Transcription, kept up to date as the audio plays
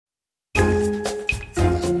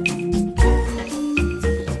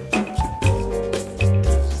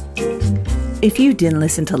If you didn't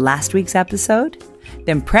listen to last week's episode,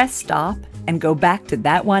 then press stop and go back to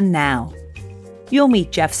that one now. You'll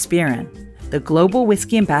meet Geoff Speiran, the Global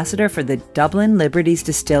Whiskey Ambassador for the Dublin Liberties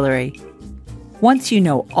Distillery. Once you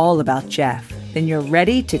know all about Geoff, then you're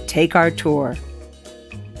ready to take our tour.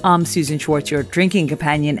 I'm Susan Schwartz, your drinking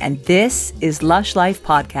companion, and this is Lush Life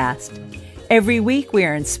Podcast. Every week we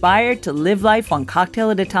are inspired to live life one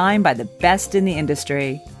cocktail at a time by the best in the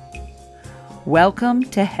industry. Welcome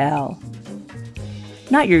to hell.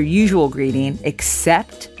 Not your usual greeting,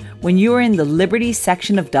 except when you were in the Liberties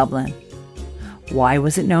section of Dublin. Why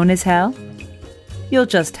was it known as hell? You'll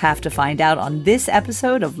just have to find out on this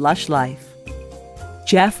episode of Lush Life.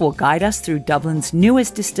 Geoff will guide us through Dublin's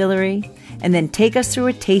newest distillery and then take us through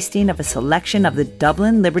a tasting of a selection of the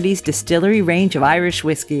Dublin Liberties Distillery range of Irish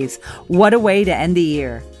whiskies. What a way to end the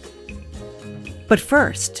year. But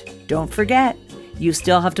first, don't forget, you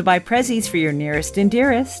still have to buy prezzies for your nearest and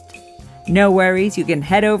dearest. No worries, you can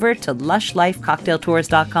head over to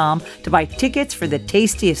lushlifecocktailtours.com to buy tickets for the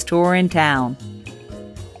tastiest tour in town.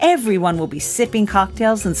 Everyone will be sipping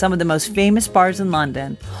cocktails in some of the most famous bars in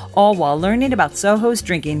London, all while learning about Soho's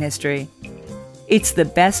drinking history. It's the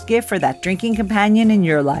best gift for that drinking companion in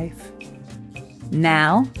your life.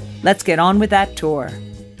 Now, let's get on with that tour.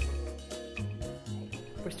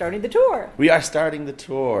 We're starting the tour. We are starting the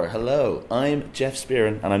tour. Hello, I'm Geoff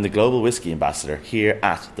Speiran and I'm the Global Whiskey Ambassador here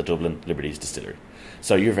at the Dublin Liberties Distillery.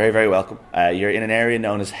 So you're very, very welcome. You're in an area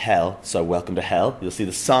known as Hell, so welcome to Hell. You'll see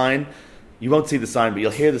the sign. You won't see the sign, but you'll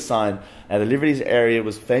hear the sign. The Liberties area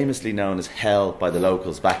was famously known as Hell by the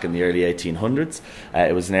locals back in the early 1800s.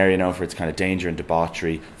 It was an area known for its kind of danger and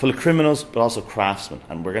debauchery, full of criminals, but also craftsmen.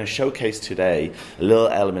 And we're going to showcase today a little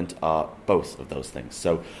element of both of those things.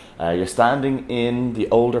 So you're standing in the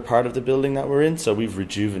older part of the building that we're in. So we've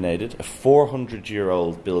rejuvenated a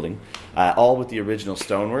 400-year-old building, all with the original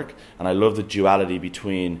stonework. And I love the duality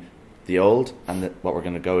between the old and what we're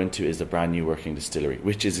going to go into is the brand new working distillery,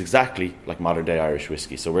 which is exactly like modern day Irish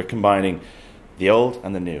whiskey. So we're combining the old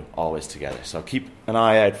and the new always together. So keep an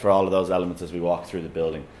eye out for all of those elements as we walk through the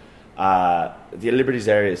building. The Liberties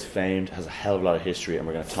area is famed, has a hell of a lot of history, and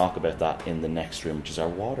we're going to talk about that in the next room, which is our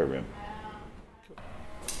water room.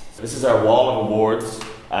 So this is our wall of awards.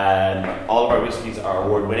 All of our whiskies are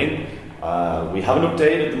award winning. We haven't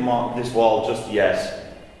updated this wall just yet.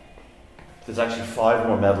 There's actually 5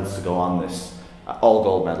 more medals to go on this, all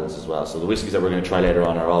gold medals as well. So the whiskies that we're going to try later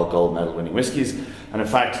on are all gold medal winning whiskies. And in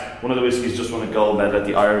fact, one of the whiskies just won a gold medal at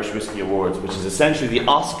the Irish Whiskey Awards, which is essentially the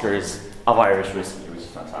Oscars of Irish whiskey, which is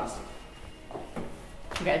fantastic.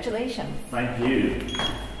 Congratulations. Thank you.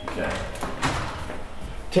 Okay.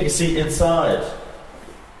 Take a seat inside.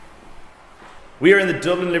 We are in the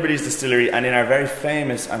Dublin Liberties Distillery and in our very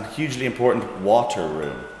famous and hugely important water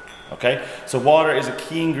room. Okay, so water is a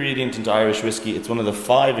key ingredient into Irish whiskey. It's one of the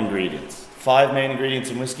 5 ingredients. 5 main ingredients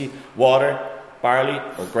in whiskey: water, barley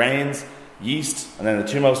or grains, yeast, and then the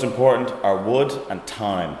 2 most important are wood and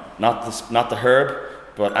thyme. Not the herb,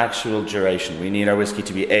 but actual duration. We need our whiskey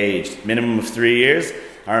to be aged minimum of 3 years.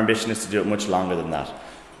 Our ambition is to do it much longer than that.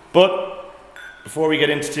 But before we get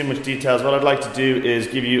into too much details, what I'd like to do is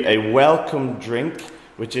give you a welcome drink,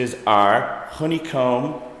 which is our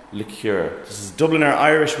honeycomb liqueur. This is Dubliner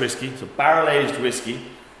Irish whiskey, so barrel-aged whiskey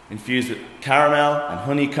infused with caramel and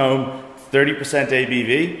honeycomb, 30%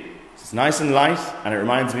 ABV. It's nice and light, and it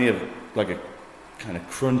reminds me of like a kind of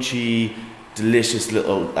crunchy, delicious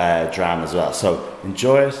little dram as well. So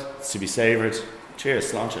enjoy it. It's to be savoured.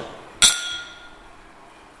 Cheers, sláinte.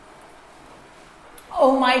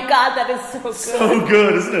 Oh my God, that is so good. So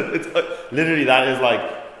good, isn't it? It's literally, that is like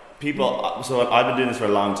people. So I've been doing this for a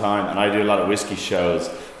long time, and I do a lot of whiskey shows.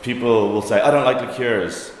 People will say, I don't like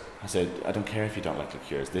liqueurs. I said, I don't care if you don't like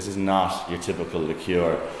liqueurs. This is not your typical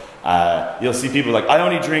liqueur. You'll see people like, I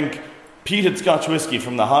only drink peated Scotch whiskey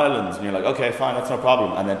from the Highlands. And you're like, okay, fine, that's no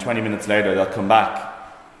problem. And then 20 minutes later, they'll come back.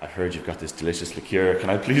 I heard you've got this delicious liqueur. Can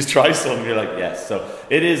I please try some? And you're like, yes. So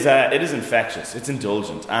it is infectious. It's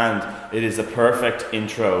indulgent. And it is a perfect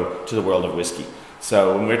intro to the world of whiskey.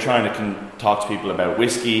 So when we're trying to talk to people about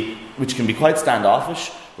whiskey, which can be quite standoffish,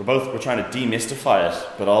 we're trying to demystify it,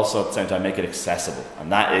 but also at the same time make it accessible.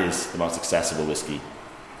 And that is the most accessible whiskey,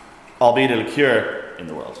 albeit a liqueur, in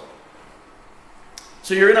the world.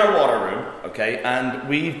 So you're in our water room, okay, and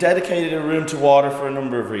we've dedicated a room to water for a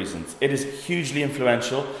number of reasons. It is hugely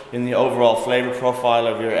influential in the overall flavour profile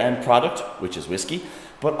of your end product, which is whiskey.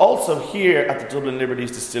 But also here at the Dublin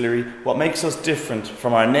Liberties Distillery, what makes us different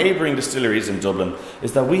from our neighbouring distilleries in Dublin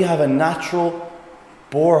is that we have a natural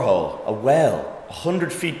borehole, a well,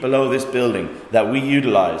 100 feet below this building that we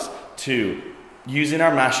utilise to using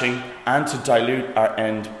our mashing and to dilute our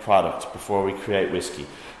end product before we create whiskey.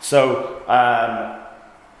 So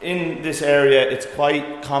in this area, it's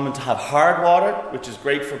quite common to have hard water, which is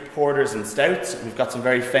great for porters and stouts. We've got some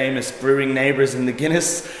very famous brewing neighbours in the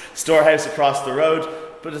Guinness storehouse across the road,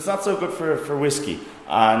 but it's not so good for whiskey.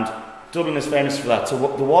 And Dublin is famous for that. So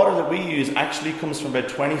the water that we use actually comes from about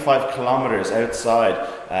 25 kilometres outside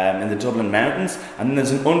in the Dublin mountains. And then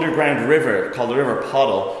there's an underground river called the River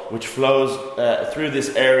Poddle, which flows through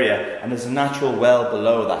this area, and there's a natural well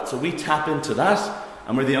below that. So we tap into that,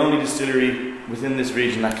 and we're the only distillery within this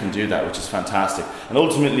region that can do that, which is fantastic. And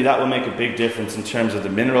ultimately that will make a big difference in terms of the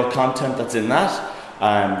mineral content that's in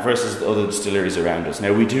that versus the other distilleries around us.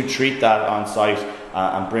 Now, we do treat that on site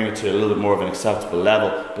and bring it to a little bit more of an acceptable level,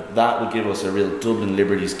 but that will give us a real Dublin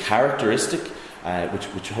Liberties characteristic,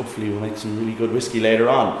 which hopefully will make some really good whiskey later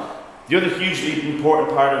on. The other hugely important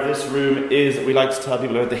part of this room is that we like to tell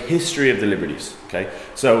people about the history of the Liberties. Okay,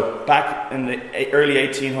 so back in the early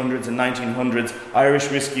 1800s and 1900s, Irish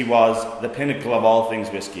whiskey was the pinnacle of all things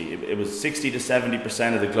whiskey. It was 60 to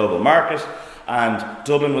 70% of the global market, and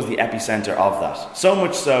Dublin was the epicenter of that. So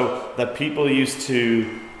much so that people used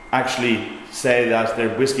to actually say that their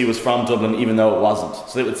whiskey was from Dublin even though it wasn't.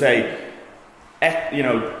 So they would say,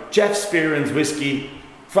 Geoff Speiran's whiskey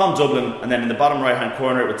from Dublin, and then in the bottom right hand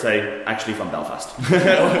corner it would say, actually from Belfast.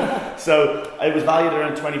 So it was valued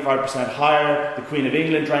around 25% higher. The Queen of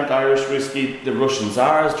England drank Irish whiskey, the Russian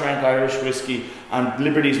Tsars drank Irish whiskey, and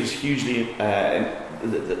Liberties was hugely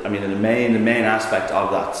the main aspect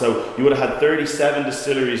of that. So you would have had 37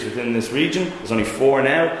 distilleries within this region. There's only 4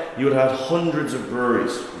 now. You would have had hundreds of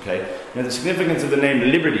breweries. Okay. Now the significance of the name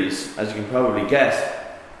Liberties, as you can probably guess,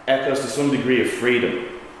 echoes to some degree of freedom.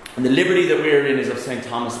 And the Liberty that we're in is of St.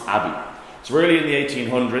 Thomas Abbey. So early in the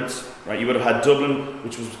 1800s, right, you would have had Dublin,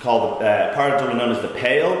 which was called part of Dublin known as the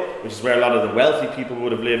Pale, which is where a lot of the wealthy people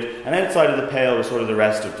would have lived, and outside of the Pale was sort of the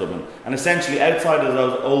rest of Dublin. And essentially outside of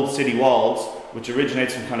those old city walls, which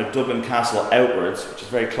originates from kind of Dublin Castle outwards, which is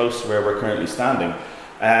very close to where we're currently standing,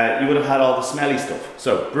 you would have had all the smelly stuff.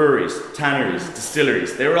 So breweries, tanneries,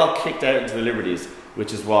 distilleries, they were all kicked out into the Liberties,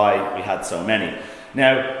 which is why we had so many.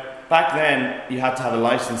 Now, back then, you had to have a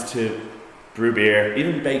license to brew beer,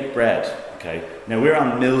 even bake bread. Okay. Now we're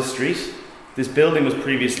on Mill Street. This building was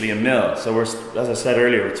previously a mill, so we're, as I said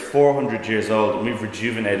earlier, it's 400 years old, and we've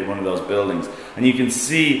rejuvenated one of those buildings. And you can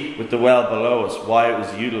see with the well below us why it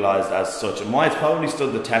was utilised as such, and why it's probably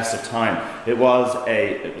stood the test of time. It was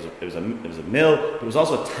a mill, but it was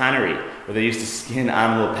also a tannery where they used to skin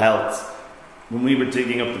animal pelts. When we were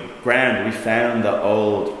digging up the ground, we found the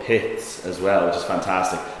old pits as well, which is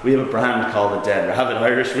fantastic. We have a brand called the Dead Rabbit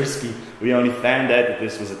Irish Whiskey. We only found out that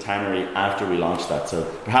this was a tannery after we launched that, so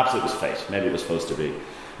perhaps it was fate. Maybe it was supposed to be.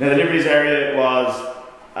 Now, the Liberties area was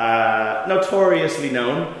notoriously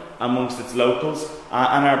known amongst its locals,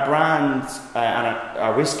 and our brands,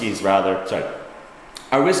 our whiskies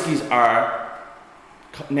are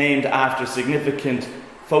named after significant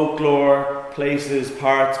folklore, places,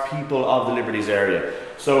 parts, people of the Liberties area.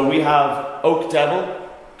 So we have Oak Devil,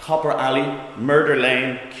 Copper Alley, Murder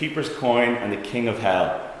Lane, Keeper's Coin, and the King of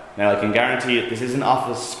Hell. Now I can guarantee you this isn't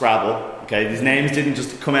office Scrabble, okay? These names didn't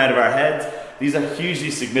just come out of our heads. These are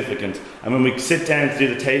hugely significant. And when we sit down to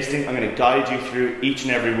do the tasting, I'm going to guide you through each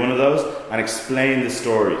and every one of those and explain the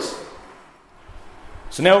stories.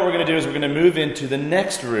 So now what we're going to do is we're going to move into the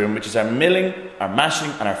next room, which is our milling, our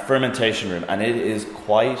mashing, and our fermentation room. And it is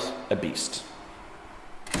quite a beast.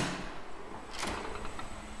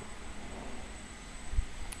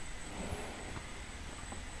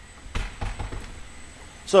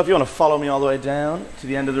 So if you want to follow me all the way down to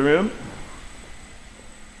the end of the room.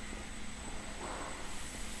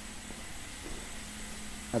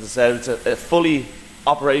 As I said, it's a fully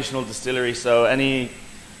operational distillery, so any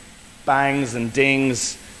bangs and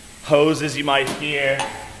dings, hoses you might hear,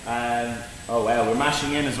 and oh wow, we're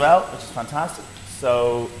mashing in as well, which is fantastic.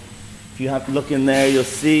 So if you have to look in there, you'll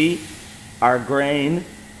see our grain,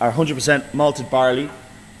 our 100% malted barley,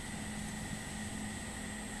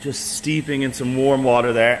 just steeping in some warm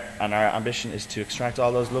water there, and our ambition is to extract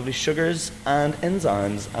all those lovely sugars and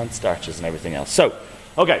enzymes and starches and everything else. So,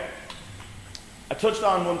 okay. I touched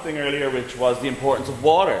on one thing earlier, which was the importance of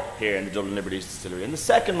water here in the Dublin Liberties Distillery. And the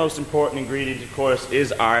second most important ingredient, of course,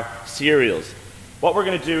 is our cereals. What we're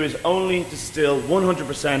going to do is only distill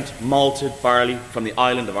 100% malted barley from the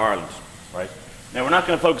island of Ireland. Right? Now, we're not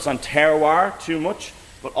going to focus on terroir too much,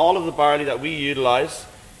 but all of the barley that we utilise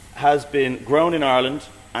has been grown in Ireland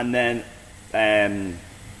and then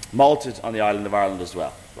malted on the island of Ireland as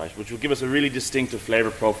well, right? Which will give us a really distinctive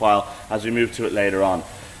flavour profile as we move to it later on.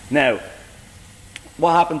 Now,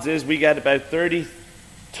 what happens is we get about 30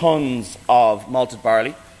 tons of malted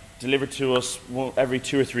barley delivered to us every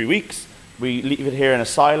 2 or 3 weeks. We leave it here in a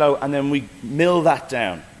silo, and then we mill that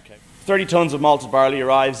down. 30 tons of malted barley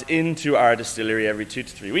arrives into our distillery every 2 to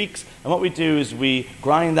 3 weeks, and what we do is we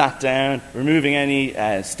grind that down, removing any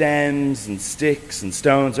stems and sticks and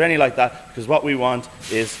stones or anything like that, because what we want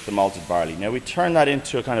is the malted barley. Now we turn that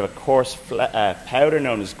into a kind of a coarse powder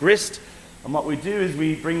known as grist, and what we do is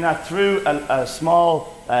we bring that through a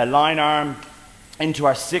small line arm into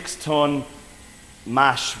our 6-ton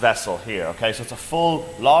mash vessel here. Okay, so it's a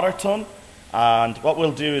full lauder ton. And what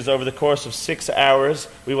we'll do is over the course of 6 hours,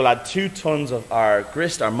 we will add 2 tons of our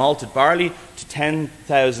grist, our malted barley, to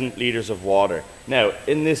 10,000 litres of water. Now,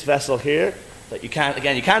 in this vessel here, that you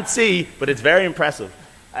can't see, but it's very impressive,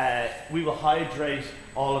 we will hydrate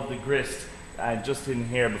all of the grist just in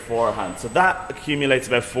here beforehand. So that accumulates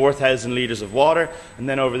about 4,000 litres of water, and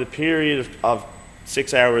then over the period of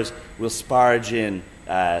 6 hours, we'll sparge in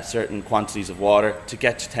certain quantities of water to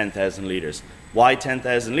get to 10,000 litres. Why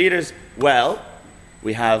 10,000 litres? Well,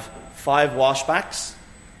 we have 5 washbacks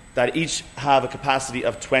that each have a capacity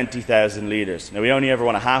of 20,000 litres. Now, we only ever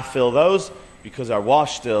want to half fill those because our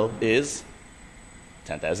wash still is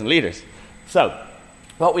 10,000 litres. So,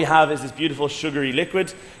 what we have is this beautiful sugary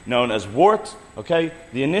liquid known as wort. Okay,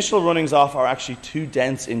 the initial runnings off are actually too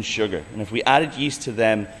dense in sugar, and if we added yeast to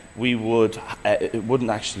them,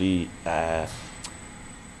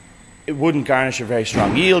 it wouldn't garnish a very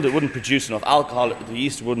strong yield, it wouldn't produce enough alcohol, the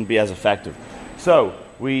yeast wouldn't be as effective. So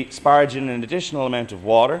we sparge in an additional amount of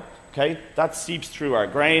water, okay? That seeps through our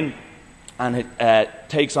grain, and it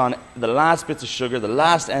takes on the last bits of sugar, the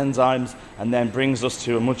last enzymes, and then brings us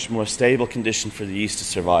to a much more stable condition for the yeast to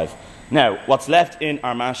survive. Now, what's left in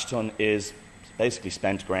our mash tun is basically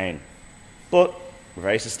spent grain. But we're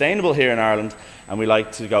very sustainable here in Ireland, and we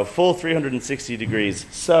like to go full 360 degrees.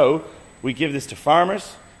 So we give this to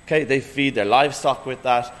farmers. Okay, they feed their livestock with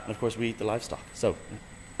that, and of course we eat the livestock. So,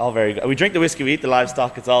 all very good. We drink the whiskey, we eat the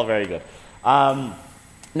livestock, it's all very good. Now,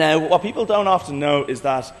 what people don't often know is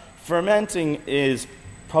that fermenting is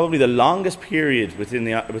probably the longest period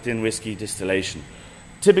within whiskey distillation.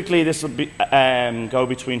 Typically, this will go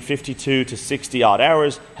between 52 to 60 odd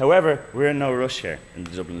hours. However, we're in no rush here in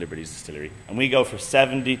the Dublin Liberties Distillery, and we go for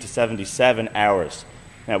 70 to 77 hours.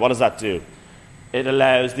 Now, what does that do? It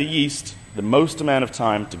allows the yeast the most amount of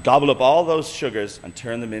time to gobble up all those sugars and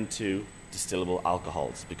turn them into distillable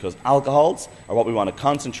alcohols, because alcohols are what we want to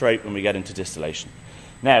concentrate when we get into distillation.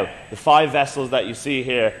 Now, the 5 vessels that you see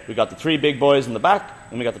here, we've got the 3 big boys in the back,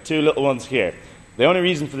 and we've got the 2 little ones here. The only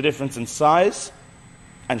reason for the difference in size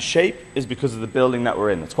and shape is because of the building that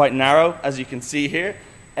we're in. It's quite narrow, as you can see here.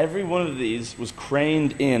 Every one of these was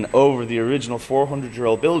craned in over the original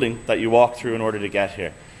 400-year-old building that you walk through in order to get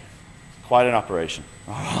here. Quite an operation.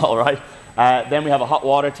 All right. Then we have a hot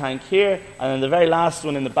water tank here, and then the very last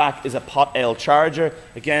one in the back is a pot ale charger.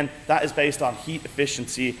 Again, that is based on heat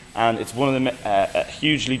efficiency, and it's one of the a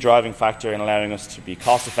hugely driving factor in allowing us to be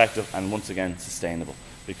cost effective and once again sustainable,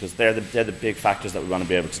 because they're the big factors that we want to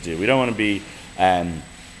be able to do. We don't want to be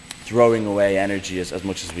throwing away energy as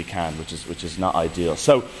much as we can, which is not ideal.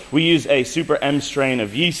 So we use a Super M strain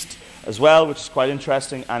of yeast as well, which is quite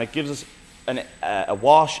interesting, and it gives us a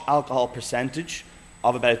wash alcohol percentage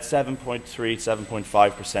of about 7.3, 7.5%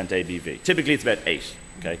 ABV. Typically it's about 8,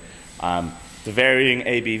 okay? The varying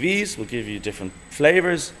ABVs will give you different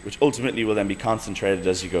flavours, which ultimately will then be concentrated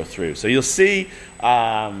as you go through. So you'll see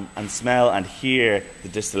and smell and hear the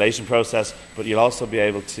distillation process, but you'll also be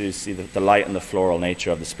able to see the light and the floral nature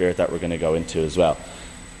of the spirit that we're going to go into as well.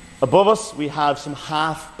 Above us, we have some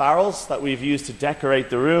half barrels that we've used to decorate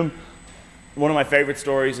the room. One of my favourite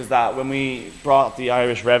stories is that when we brought the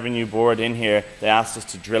Irish Revenue Board in here, they asked us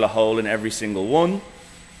to drill a hole in every single one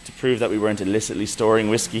to prove that we weren't illicitly storing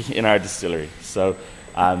whiskey in our distillery. So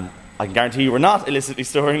I can guarantee you we're not illicitly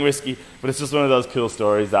storing whiskey, but it's just one of those cool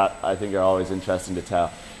stories that I think are always interesting to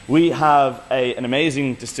tell. We have an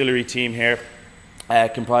amazing distillery team here,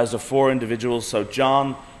 comprised of 4 individuals. So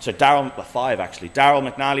Daryl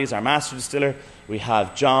McNally is our master distiller. We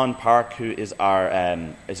have John Park, who is our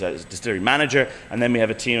is a distillery manager, and then we have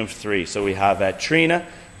a team of 3. So we have Trina,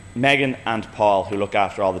 Megan, and Paul, who look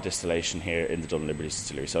after all the distillation here in the Dublin Liberties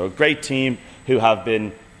Distillery. So a great team who have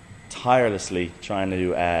been tirelessly trying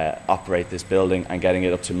to operate this building and getting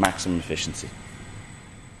it up to maximum efficiency.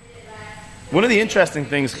 One of the interesting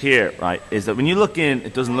things here, right, is that when you look in,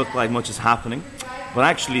 it doesn't look like much is happening, but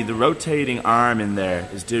actually the rotating arm in there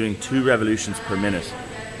is doing 2 revolutions per minute.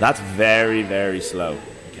 That's very, very slow.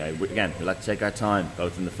 Okay, again, we like to take our time,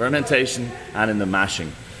 both in the fermentation and in the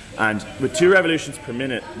mashing. And with 2 revolutions per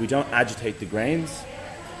minute, we don't agitate the grains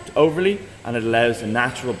overly, and it allows a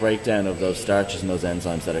natural breakdown of those starches and those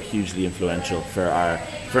enzymes that are hugely influential for our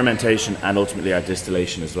fermentation and ultimately our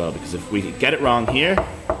distillation as well. Because if we get it wrong here,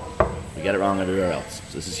 we get it wrong everywhere else.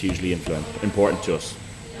 So this is hugely important to us.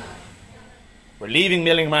 We're leaving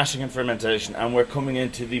milling, mashing and fermentation, and we're coming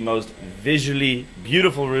into the most visually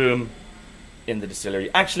beautiful room in the distillery.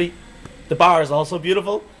 Actually, the bar is also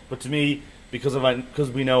beautiful, but to me,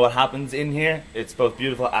 because we know what happens in here, it's both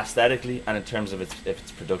beautiful aesthetically and in terms of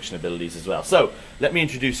its production abilities as well. So let me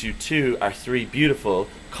introduce you to our 3 beautiful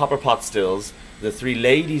copper pot stills, the 3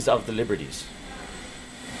 ladies of the Liberties.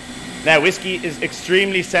 Now, whiskey is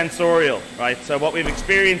extremely sensorial, right? So what we've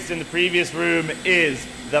experienced in the previous room is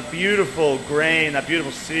that beautiful grain, that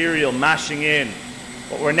beautiful cereal mashing in.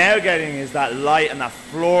 What we're now getting is that light and that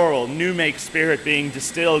floral new make spirit being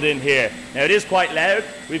distilled in here. Now it is quite loud.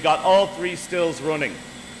 We've got all 3 stills running.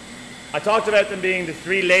 I talked about them being the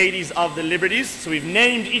 3 ladies of the Liberties, so we've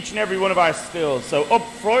named each and every one of our stills. So up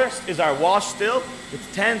first is our wash still.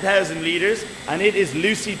 It's 10,000 litres, and it is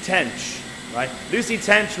Lucy Tench. Right? Lucy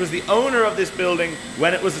Tench was the owner of this building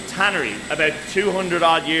when it was a tannery about 200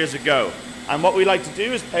 odd years ago. And what we like to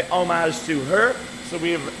do is pay homage to her. So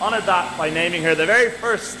we have honoured that by naming her the very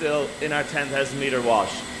first still in our 10,000 litre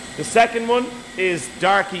wash. The second one is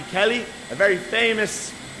Darky Kelly, a very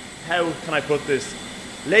famous, how can I put this,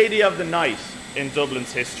 lady of the night in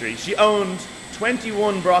Dublin's history. She owned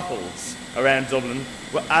 21 brothels around Dublin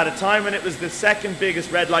at a time when it was the 2nd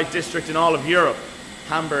biggest red light district in all of Europe.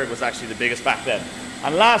 Hamburg was actually the biggest back then.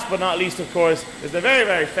 And last but not least, of course, is the very,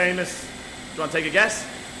 very famous, do you want to take a guess?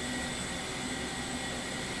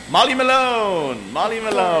 Molly Malone. Molly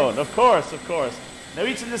Malone, of course, of course. Now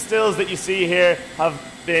each of the stills that you see here have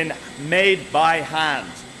been made by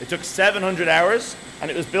hand. It took 700 hours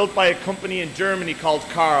and it was built by a company in Germany called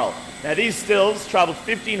Carl. Now these stills travelled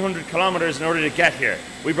 1,500 kilometres in order to get here.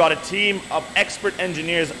 We brought a team of expert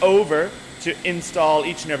engineers over to install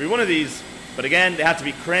each and every one of these. But again, they had to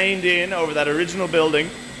be craned in over that original building.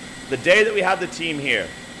 The day that we had the team here,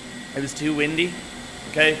 it was too windy.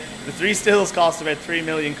 Okay, the 3 stills cost about 3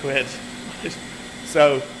 million quid.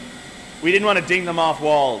 So we didn't want to ding them off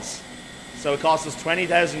walls. So it cost us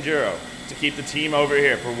 €20,000 to keep the team over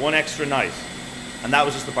here for 1 extra night. And that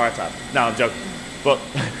was just the bar tab. No, I'm joking. But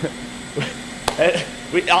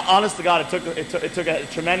honest to God, it took a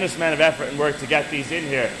tremendous amount of effort and work to get these in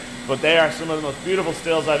here. But they are some of the most beautiful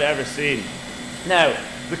stills I've ever seen. Now,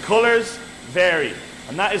 the colours vary.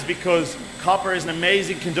 And that is because copper is an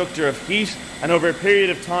amazing conductor of heat, and over a period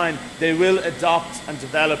of time they will adopt and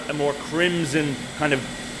develop a more crimson kind of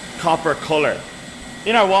copper colour.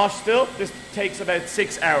 In our wash still, this takes about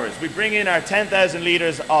 6 hours. We bring in our 10,000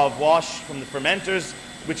 litres of wash from the fermenters,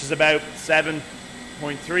 which is about 7.3,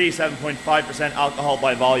 7.5% alcohol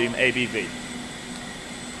by volume ABV.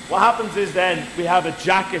 What happens is then we have a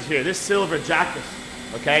jacket here. This silver jacket,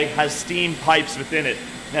 okay, has steam pipes within it.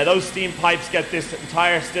 Now those steam pipes get this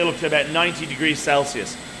entire still up to about 90 degrees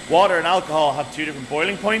Celsius. Water and alcohol have 2 different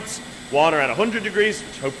boiling points. Water at 100 degrees,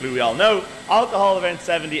 which hopefully we all know. Alcohol around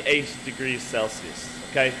 78 degrees Celsius.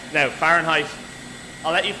 Okay, now Fahrenheit,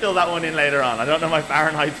 I'll let you fill that one in later on. I don't know my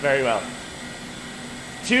Fahrenheit very well.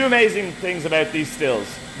 2 amazing things about these stills.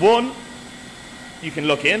 One, you can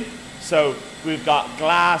look in. So we've got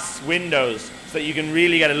glass windows so that you can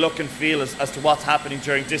really get a look and feel as to what's happening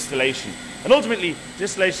during distillation. And ultimately,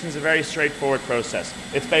 distillation is a very straightforward process.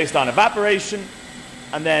 It's based on evaporation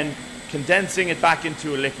and then condensing it back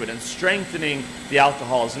into a liquid and strengthening the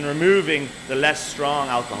alcohols and removing the less strong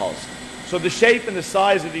alcohols. So the shape and the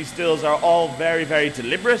size of these stills are all very, very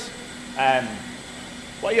deliberate.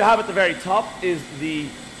 What you have at the very top is the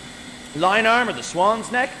line arm or the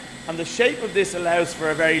swan's neck, and the shape of this allows for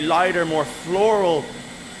a very lighter, more floral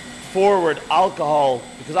forward alcohol,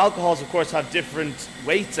 because alcohols of course have different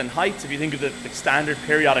weights and heights. If you think of the standard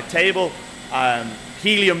periodic table,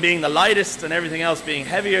 helium being the lightest and everything else being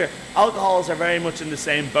heavier, alcohols are very much in the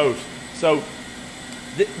same boat. So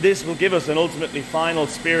this will give us an ultimately final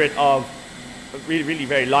spirit of really, really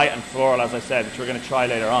very light and floral, as I said, which we're going to try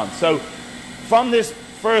later on. So from this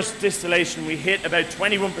first distillation we hit about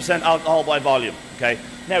 21% alcohol by volume. Okay,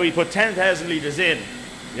 now we put 10,000 litres in.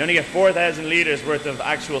 You only get 4,000 litres worth of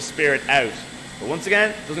actual spirit out. But once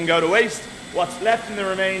again, it doesn't go to waste. What's left in the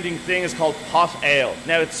remaining thing is called pot ale.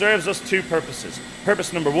 Now it serves us 2 purposes.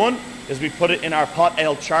 Purpose number 1 is we put it in our pot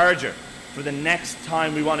ale charger for the next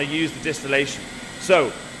time we want to use the distillation.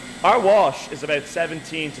 So our wash is about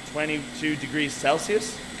 17 to 22 degrees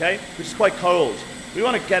Celsius, okay, which is quite cold. We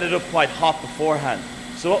want to get it up quite hot beforehand.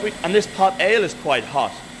 So and this pot ale is quite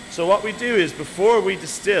hot. So what we do is, before we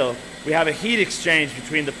distill, we have a heat exchange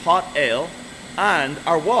between the pot ale and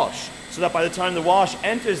our wash, so that by the time the wash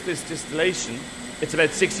enters this distillation, it's about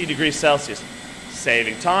 60 degrees Celsius,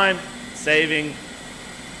 saving time, saving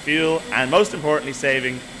fuel, and most importantly,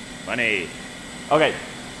 saving money. Okay,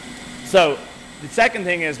 so the second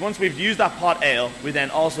thing is, once we've used that pot ale, we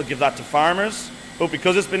then also give that to farmers, but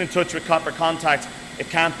because it's been in touch with copper contact, it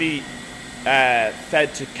can't be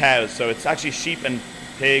fed to cows. So it's actually sheep and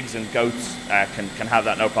pigs and goats can have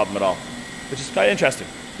that no problem at all, which is quite interesting.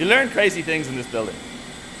 You learn crazy things in this building.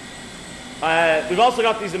 We've also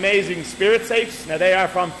got these amazing spirit safes. Now, they are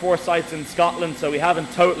from 4 sites in Scotland, so we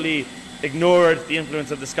haven't totally ignored the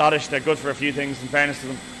influence of the Scottish. They're good for a few things, in fairness to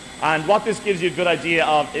them. And what this gives you a good idea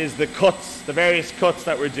of is the cuts, the various cuts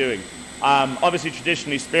that we're doing. Obviously,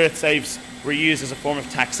 traditionally, spirit safes were used as a form of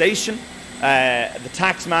taxation. The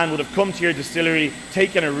taxman would have come to your distillery,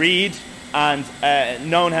 taken a read, and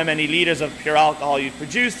known how many litres of pure alcohol you'd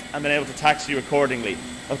produced, and been able to tax you accordingly.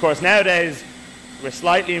 Of course, nowadays, we're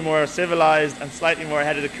slightly more civilised and slightly more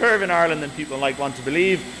ahead of the curve in Ireland than people want to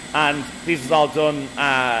believe, and this is all done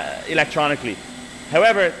electronically.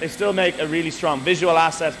 However, they still make a really strong visual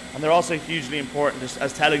asset, and they're also hugely important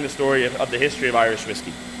as telling the story of the history of Irish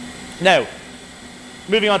whiskey. Now,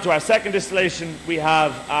 moving on to our second distillation, we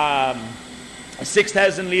have a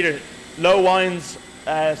 6,000 litre low wines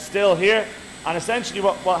still here, and essentially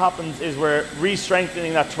what happens is we're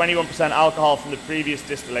re-strengthening that 21% alcohol from the previous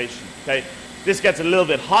distillation. Okay, this gets a little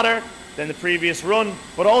bit hotter than the previous run,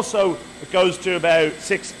 but also it goes to about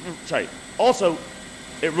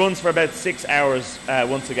it runs for about 6 hours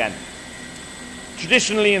once again.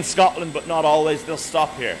 Traditionally in Scotland, but not always, they'll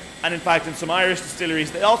stop here. And in fact, in some Irish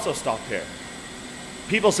distilleries, they also stop here.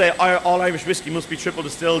 People say all Irish whiskey must be triple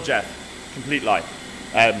distilled, Geoff. Complete lie.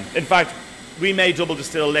 In fact, we may double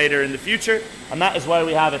distill later in the future, and that is why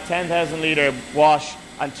we have a 10,000 litre wash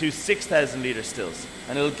and 2 6,000 litre stills.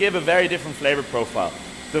 And it'll give a very different flavour profile.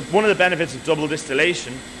 One of the benefits of double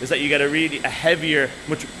distillation is that you get a heavier,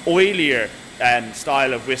 much oilier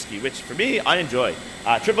style of whiskey, which for me, I enjoy.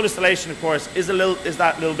 Triple distillation, of course, is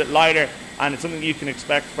that little bit lighter, and it's something you can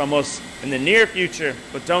expect from us in the near future,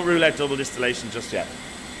 but don't rule out double distillation just yet.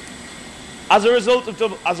 As a result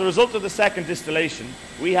of the second distillation,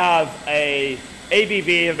 we have a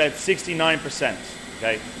ABV of about 69%.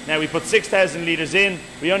 Okay. Now, we put 6,000 litres in,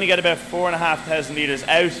 we only get about 4,500 litres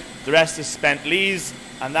out, the rest is spent lees,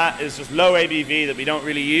 and that is just low ABV that we don't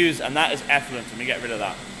really use, and that is effluent, and we get rid of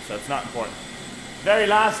that, so it's not important. Very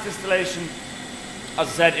last distillation, as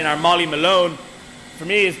I said, in our Molly Malone, for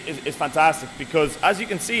me is fantastic, because as you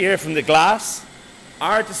can see here from the glass,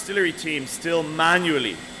 our distillery team still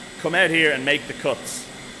manually come out here and make the cuts.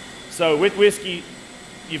 So with whiskey,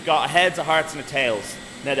 you've got a heads, a hearts, and a tails.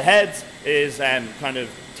 Now the heads is kind of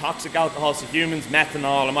toxic alcohols to humans,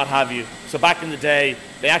 methanol and what have you. So back in the day,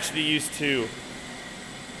 they actually used to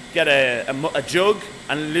get a jug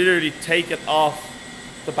and literally take it off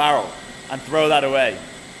the barrel and throw that away.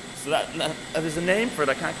 So that there's a name for it,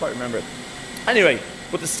 I can't quite remember it. Anyway,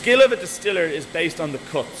 but the skill of a distiller is based on the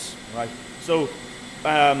cuts, right? So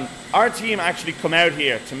our team actually come out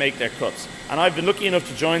here to make their cuts, and I've been lucky enough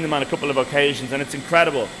to join them on a couple of occasions, and it's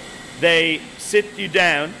incredible. They sit you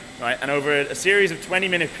down, right, and over a series of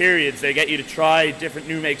 20-minute periods, they get you to try different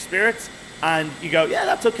new make spirits, and you go, yeah,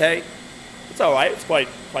 that's okay. It's all right. It's quite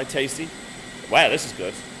tasty. Wow, this is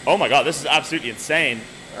good. Oh my God, this is absolutely insane.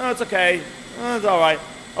 Oh, it's okay. Oh, it's all right.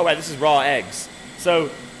 Oh, wow, this is raw eggs. So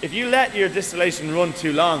if you let your distillation run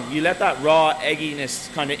too long, you let that raw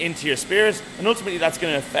egginess kind of into your spirits, and ultimately that's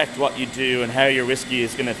going to affect what you do and how your whiskey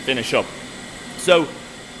is going to finish up. So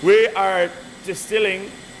we are distilling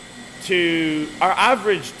to, our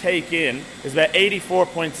average take in is about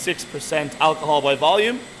 84.6% alcohol by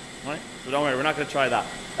volume, right? So don't worry, we're not going to try that.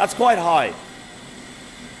 That's quite high.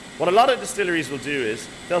 What a lot of distilleries will do is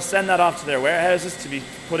they'll send that off to their warehouses to be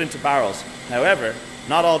put into barrels. However,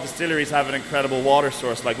 not all distilleries have an incredible water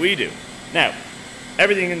source like we do. Now,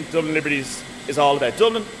 everything in Dublin Liberties is all about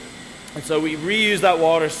Dublin, and so we reuse that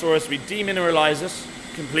water source, we demineralize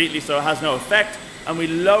it completely so it has no effect, and we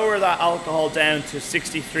lower that alcohol down to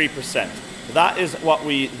 63%. That is what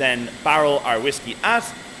we then barrel our whiskey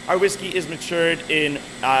at. Our whiskey is matured in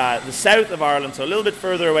the south of Ireland, so a little bit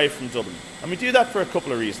further away from Dublin. And we do that for a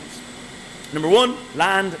couple of reasons. Number one,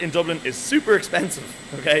 land in Dublin is super expensive,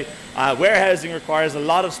 okay? Warehousing requires a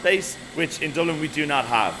lot of space, which in Dublin we do not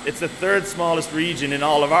have. It's the third smallest region in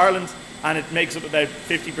all of Ireland, and it makes up about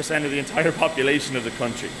 50% of the entire population of the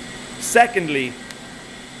country. Secondly,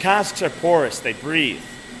 casks are porous, they breathe.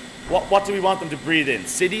 What do we want them to breathe in?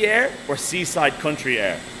 City air or seaside country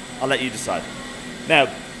air? I'll let you decide.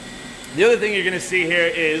 Now, The other thing you're going to see here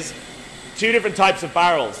is two different types of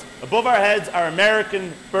barrels. Above our heads are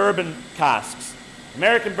American bourbon casks.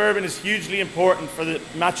 American bourbon is hugely important for the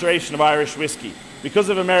maturation of Irish whiskey. Because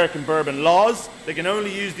of American bourbon laws, they can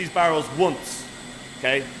only use these barrels once.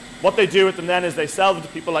 Okay? What they do with them then is they sell them to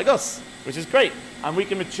people like us, which is great, and we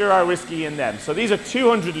can mature our whiskey in them. So these are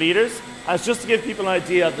 200 litres, and it's just to give people an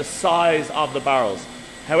idea of the size of the barrels.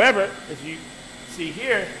 However, if you see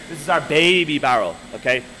here, this is our baby barrel.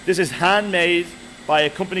 Okay? This is handmade by a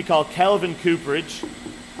company called Kelvin Cooperage,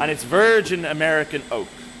 and it's virgin American oak.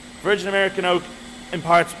 Virgin American oak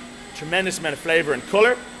imparts a tremendous amount of flavour and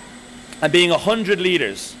colour. And being 100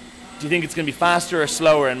 litres, do you think it's going to be faster or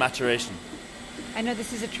slower in maturation? I know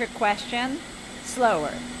this is a trick question. Slower.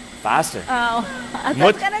 Faster. Oh, I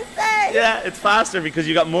was going to say. Yeah, it's faster because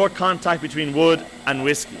you got more contact between wood and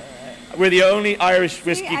whiskey. We're the only Irish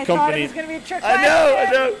whiskey company. I thought it was going to be a trick question.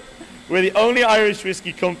 I know. We're the only Irish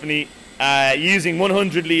whiskey company using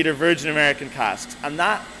 100 litre virgin American casks. And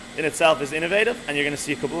that in itself is innovative, and you're going to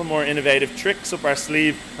see a couple of more innovative tricks up our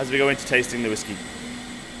sleeve as we go into tasting the whiskey.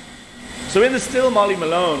 So in the still Molly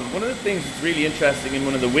Malone, one of the things that's really interesting in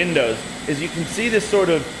one of the windows is you can see this sort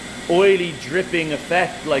of oily dripping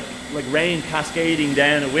effect, like rain cascading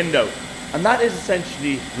down a window. And that is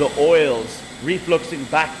essentially the oils refluxing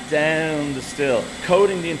back down the still,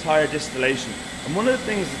 coating the entire distillation. And one of the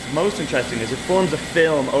things that's most interesting is it forms a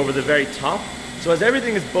film over the very top. So as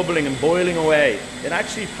everything is bubbling and boiling away, it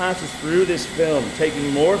actually passes through this film, taking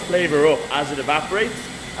more flavour up as it evaporates,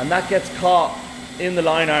 and that gets caught in the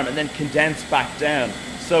line arm and then condensed back down.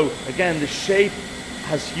 So again, the shape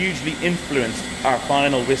has hugely influenced our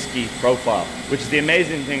final whiskey profile, which is the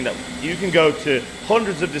amazing thing that you can go to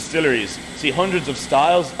hundreds of distilleries, see hundreds of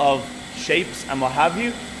styles of shapes and what have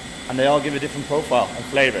you, and they all give a different profile and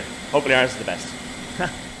flavour. Hopefully ours is the best.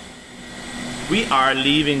 We are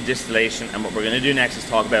leaving distillation, and what we're going to do next is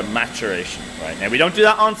talk about maturation. Right now, we don't do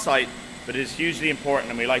that on site, but it is hugely important,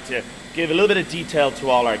 and we like to give a little bit of detail to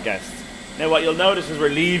all our guests. Now what you'll notice is we're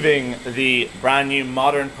leaving the brand new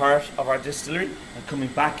modern part of our distillery and coming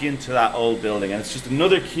back into that old building, and it's just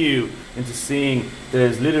another cue into seeing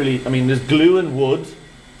there's literally, there's glue and wood,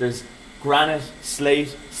 there's granite,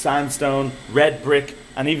 slate, sandstone, red brick,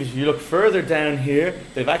 and even if you look further down here,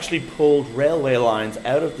 they've actually pulled railway lines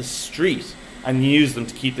out of the street and used them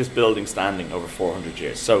to keep this building standing over 400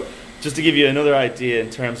 years. So just to give you another idea in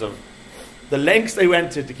terms of the lengths they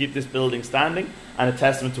went to keep this building standing, and a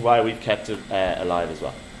testament to why we've kept it alive as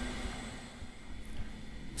well.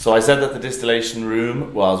 So I said that the distillation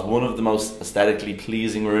room was one of the most aesthetically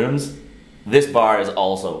pleasing rooms. This bar is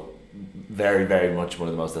also very, very much one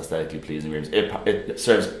of the most aesthetically pleasing rooms. It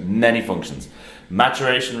serves many functions.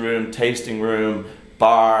 Maturation room, tasting room,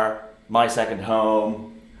 bar, my second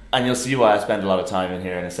home, and you'll see why I spend a lot of time in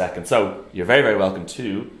here in a second. So you're very, very welcome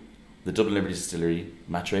to the Dublin Liberties Distillery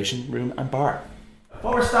maturation room and bar.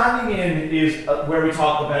 What we're standing in is where we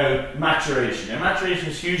talk about maturation. Now, maturation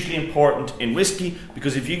is hugely important in whiskey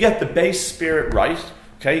because if you get the base spirit right,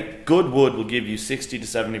 okay, good wood will give you 60 to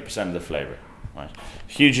 70% of the flavour. Right.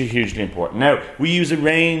 Hugely, hugely important. Now, we use a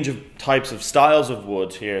range of types of styles of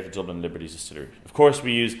wood here at the Dublin Liberties Distillery. Of course,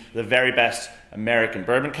 we use the very best American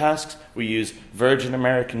bourbon casks. We use virgin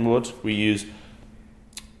American wood. We use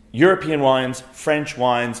European wines, French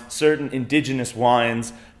wines, certain indigenous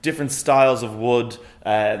wines, different styles of wood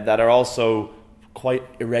that are also quite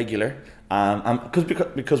irregular,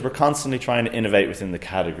 because we're constantly trying to innovate within the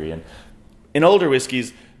category. And in older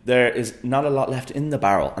whiskies, there is not a lot left in the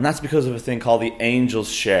barrel, and that's because of a thing called the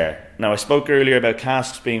angel's share. Now, I spoke earlier about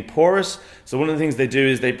casks being porous, so one of the things they do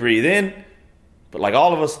is they breathe in, but like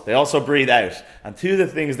all of us, they also breathe out. And two of the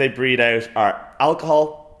things they breathe out are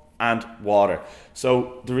alcohol and water.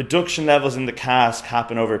 So the reduction levels in the cask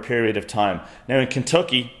happen over a period of time. Now in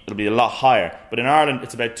Kentucky, it'll be a lot higher, but in Ireland,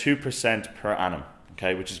 it's about 2% per annum,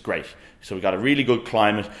 okay, which is great. So we've got a really good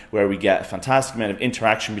climate where we get a fantastic amount of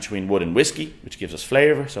interaction between wood and whiskey, which gives us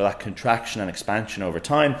flavour, so that contraction and expansion over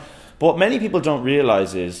time. But what many people don't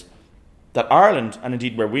realise is that Ireland, and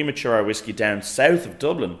indeed where we mature our whiskey down south of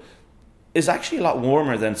Dublin, is actually a lot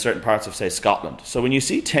warmer than certain parts of, say, Scotland. So when you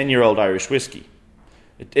see 10-year-old Irish whiskey,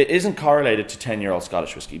 it isn't correlated to 10-year-old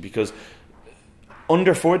Scottish whiskey, because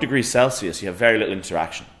under 4 degrees Celsius, you have very little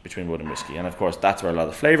interaction between wood and whiskey. And of course, that's where a lot of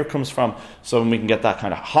the flavour comes from. So when we can get that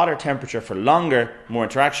kind of hotter temperature for longer, more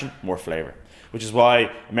interaction, more flavour. Which is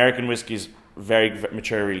why American whiskies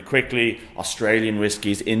mature really quickly. Australian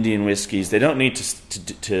whiskies, Indian whiskies, they don't need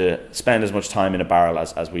to spend as much time in a barrel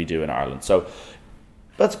as we do in Ireland. So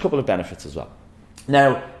that's a couple of benefits as well.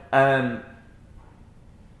 Now,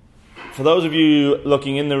 For those of you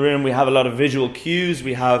looking in the room, we have a lot of visual cues.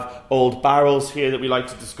 We have old barrels here that we like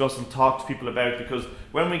to discuss and talk to people about, because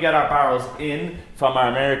when we get our barrels in from our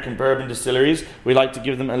American bourbon distilleries, we like to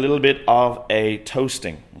give them a little bit of a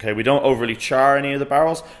toasting. Okay, we don't overly char any of the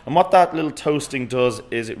barrels, and what that little toasting does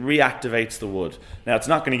is it reactivates the wood. Now, it's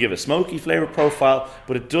not going to give a smoky flavour profile,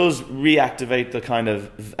 but it does reactivate the kind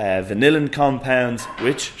of vanillin compounds,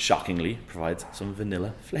 which shockingly provides some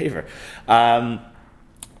vanilla flavour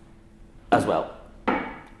as well.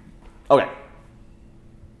 Okay.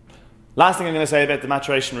 Last thing I'm going to say about the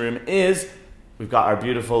maturation room is we've got our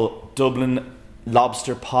beautiful Dublin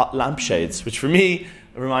lobster pot lampshades, which for me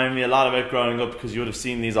remind me a lot about growing up, because you would have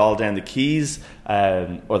seen these all down the quays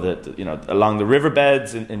or along the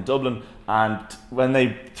riverbeds in Dublin. And when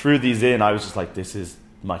they threw these in, I was just like, this is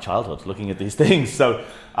my childhood, looking at these things. So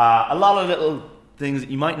a lot of little things that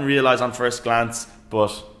you mightn't realise on first glance,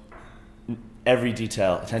 but every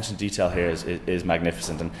attention to detail here is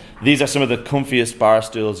magnificent. And these are some of the comfiest bar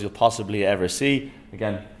stools you'll possibly ever see.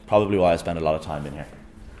 Again, probably why I spend a lot of time in here.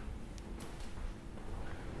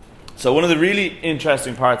 So one of the really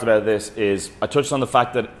interesting parts about this is I touched on the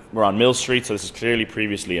fact that we're on Mill Street, so this is clearly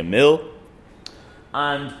previously a mill.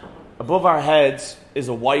 And above our heads is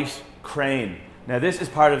a white crane. Now, this is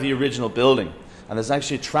part of the original building, and there's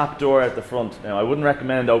actually a trap door at the front. Now, I wouldn't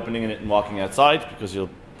recommend opening it and walking outside, because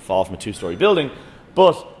you'll fall from a 2-story building,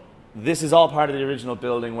 but this is all part of the original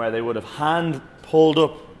building, where they would have hand pulled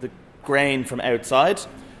up the grain from outside,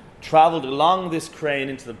 travelled along this crane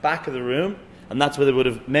into the back of the room, and that's where they would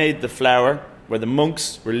have made the flour, where the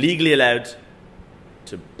monks were legally allowed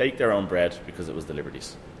to bake their own bread, because it was the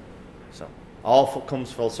Liberties. So all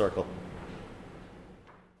comes full circle.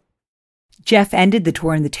 Geoff ended the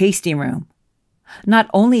tour in the tasting room. Not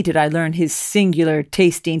only did I learn his singular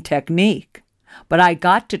tasting technique, but I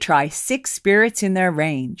got to try 6 spirits in their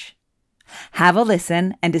range. Have a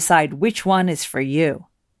listen and decide which one is for you.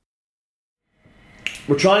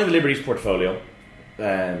 We're trying the Liberties portfolio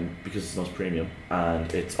because it's the most premium,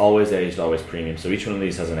 and it's always aged, always premium. So each one of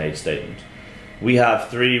these has an age statement. We have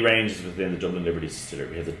 3 ranges within the Dublin Liberties Distillery.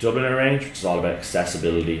 We have the Dubliner range, which is all about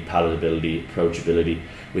accessibility, palatability, approachability.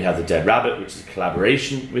 We have the Dead Rabbit, which is a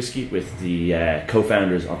collaboration whiskey with the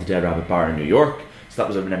co-founders of the Dead Rabbit bar in New York. So that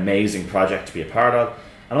was an amazing project to be a part of.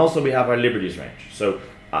 And also we have our Liberties range. So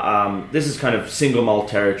this is kind of single malt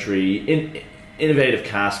territory, innovative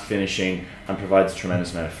cask finishing, and provides a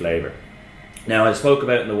tremendous amount of flavour. Now, I spoke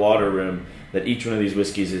about in the water room that each one of these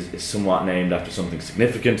whiskies is somewhat named after something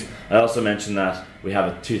significant. I also mentioned that we have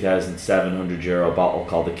a €2,700 bottle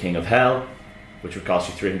called the King of Hell, which would cost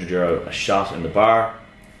you €300 a shot in the bar.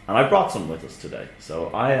 And I brought some with us today.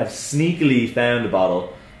 So I have sneakily found a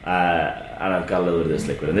bottle, and I've got a little bit of this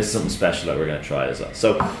liquid, and this is something special that we're going to try as well.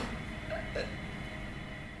 So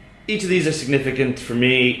each of these are significant for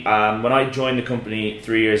me. When I joined the company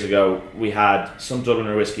 3 years ago, we had some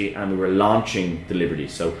Dubliner whiskey, and we were launching the Liberty.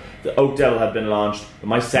 So the Oak Devil had been launched, but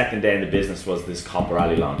my second day in the business was this Copper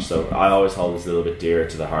Alley launch. So I always hold this a little bit dearer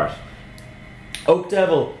to the heart. Oak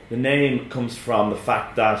Devil, the name comes from the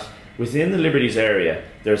fact that within the Liberties area,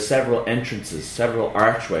 there are several entrances, several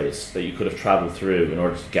archways that you could have travelled through in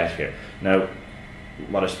order to get here. Now,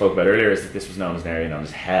 what I spoke about earlier is that this was known as an area known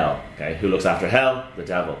as Hell. Okay, who looks after Hell? The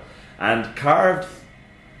devil. And carved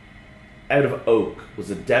out of oak was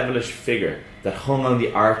a devilish figure that hung on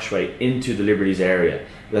the archway into the Liberties area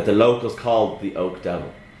that the locals called the Oak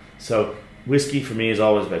Devil. So whiskey for me is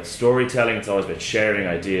always about storytelling, it's always about sharing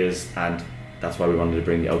ideas, and that's why we wanted to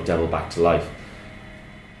bring the Oak Devil back to life.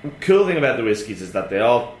 The cool thing about the whiskies is that they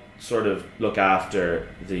all sort of look after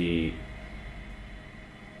the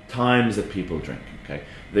times that people drink, okay,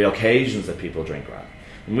 the occasions that people drink rather.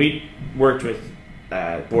 And we worked with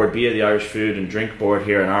Board B, the Irish Food and Drink Board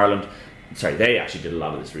here in Ireland. Sorry, they actually did a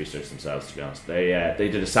lot of this research themselves, to be honest. They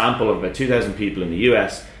did a sample of about 2,000 people in the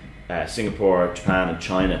US, Singapore, Japan and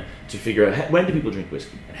China to figure out when do people drink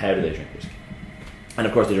whiskey and how do they drink whiskey. And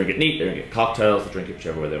of course they drink it neat, they drink it cocktails, they drink it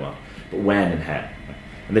whichever way they want. But when and how.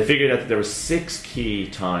 And they figured out that there were 6 key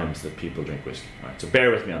times that people drink whiskey. Right, so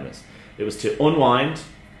bear with me on this. It was to unwind,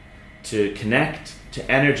 to connect, to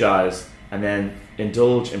energize, and then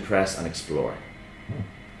indulge, impress and explore.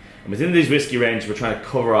 And within these whiskey ranges, we're trying to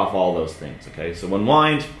cover off all those things. Okay, so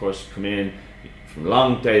unwind, of course, you come in from a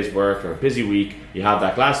long day's work or a busy week, you have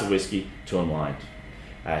that glass of whiskey to unwind.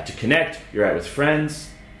 To connect, you're out with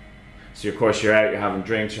friends. So of course you're out, you're having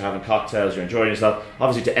drinks, you're having cocktails, you're enjoying yourself.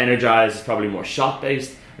 Obviously to energize is probably more shot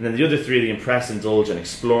based. And then the other 3, the impress, indulge and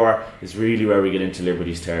explore, is really where we get into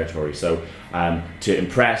Liberties territory. So to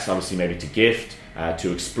impress, obviously maybe to gift,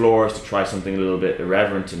 to explore, is to try something a little bit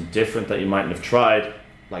irreverent and different that you mightn't have tried.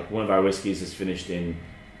 like one of our whiskies is finished in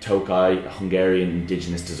Tokaj, a Hungarian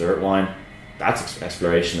indigenous dessert wine. That's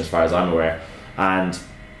exploration as far as I'm aware. And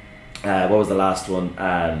what was the last one?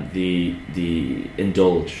 The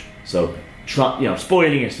indulge. So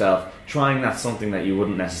spoiling yourself, trying that's something that you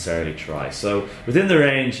wouldn't necessarily try. So within the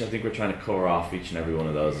range, I think we're trying to cover off each and every one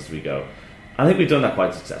of those as we go. I think we've done that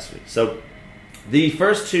quite successfully. So the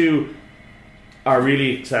first two are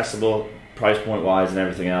really accessible, price point wise and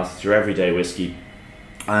everything else. It's your everyday whiskey.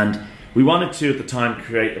 And we wanted to, at the time,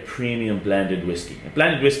 create a premium blended whiskey. Now,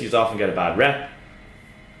 blended whiskies often get a bad rep,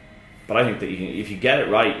 but I think that if you get it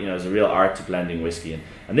right, there's a real art to blending whiskey.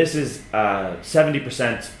 And this is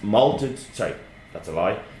 70% malted. Sorry, that's a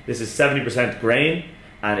lie. This is 70% grain,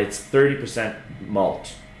 and it's 30%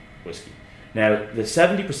 malt whiskey. Now, the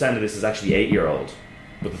 70% of this is actually 8-year-old,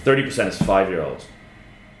 but the 30% is 5-year-old.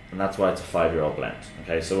 And that's why it's a 5-year-old blend.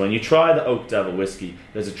 Okay, so when you try the Oak Devil whiskey,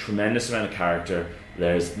 there's a tremendous amount of character.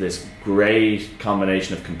 There's this great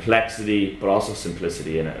combination of complexity, but also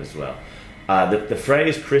simplicity in it as well. The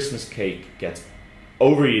phrase Christmas cake gets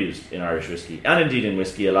overused in Irish whiskey, and indeed in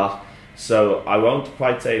whiskey a lot. So I won't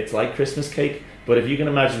quite say it's like Christmas cake, but if you can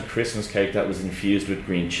imagine Christmas cake that was infused with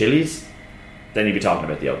green chilies, then you'd be talking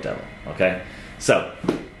about the Oak Devil. Okay, so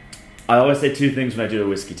I always say two things when I do a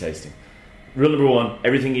whiskey tasting. Rule number one,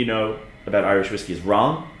 everything you know about Irish whiskey is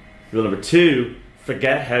wrong. Rule number two,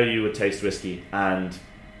 forget how you would taste whiskey and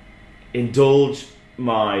indulge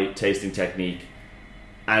my tasting technique.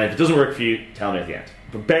 And if it doesn't work for you, tell me at the end.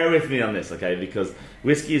 But bear with me on this, okay? Because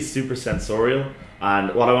whiskey is super sensorial,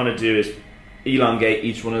 and what I want to do is elongate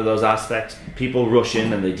each one of those aspects. People rush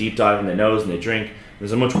in and they deep dive in their nose and they drink.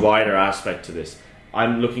 There's a much wider aspect to this.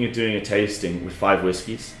 I'm looking at doing a tasting with 5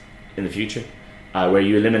 whiskies in the future, where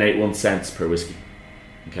you eliminate 1 sense per whiskey.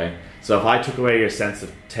 Okay? So if I took away your sense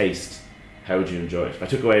of taste, how would you enjoy it? If I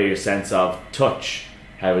took away your sense of touch,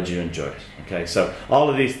 how would you enjoy it? Okay, so all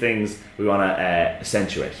of these things we want to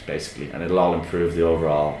accentuate, basically, and it'll all improve the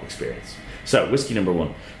overall experience. So, whiskey number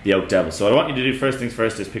 1, the Oak Devil. So what I want you to do first things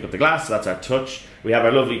first is pick up the glass. So that's our touch. We have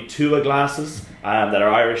our lovely Tua glasses that are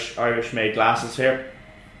Irish-made glasses here,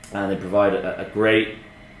 and they provide a great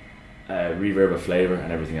reverb of flavour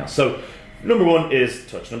and everything else. So number 1 is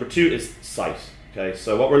touch. Number 2 is sight. Okay,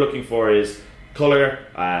 so what we're looking for is colour,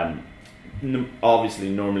 obviously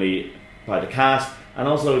normally by the cask, and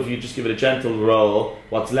also if you just give it a gentle roll,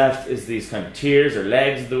 what's left is these kind of tiers or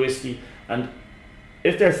legs of the whiskey, and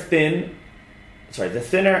if they're the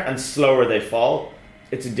thinner and slower they fall,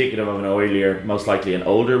 it's indicative of an oilier, most likely an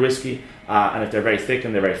older whiskey, and if they're very thick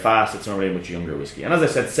and they're very fast, it's normally a much younger whiskey. And as I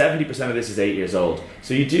said, 70% of this is 8 years old,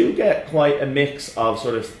 so you do get quite a mix of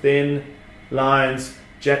sort of thin lines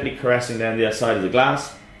gently caressing down the side of the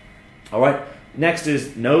glass. Alright, next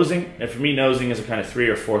is nosing. Now for me, nosing is a kind of 3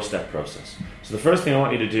 or 4 step process. So the first thing I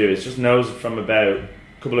want you to do is just nose it from about a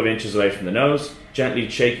couple of inches away from the nose, gently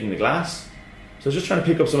shaking the glass. So just trying to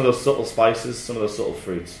pick up some of those subtle spices, some of those subtle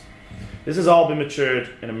fruits. This has all been matured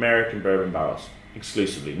in American bourbon barrels,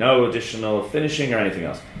 exclusively. No additional finishing or anything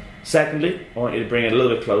else. Secondly, I want you to bring it a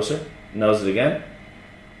little bit closer, nose it again.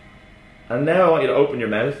 And now I want you to open your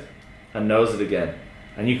mouth and nose it again.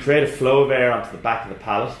 And you create a flow of air onto the back of the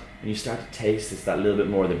palate, and you start to taste this, that little bit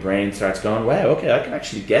more. The brain starts going, wow, okay, I can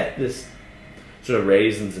actually get this sort of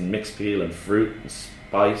raisins and mixed peel and fruit and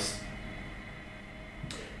spice.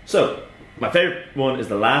 So, my favourite one is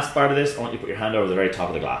the last part of this. I want you to put your hand over the very top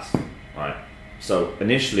of the glass. Alright. So,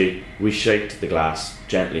 initially, we shaked the glass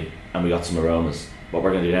gently, and we got some aromas. What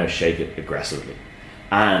we're going to do now is shake it aggressively.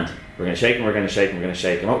 And we're going to shake and we're going to shake and we're going to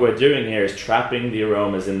shake. And what we're doing here is trapping the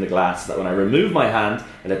aromas in the glass so that when I remove my hand,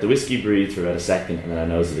 I let the whiskey breathe for about a second and then I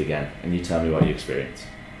nose it again. And you tell me what you experience.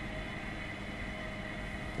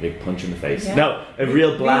 A big punch in the face. Yeah. No, a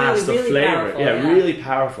real blast of flavour. Really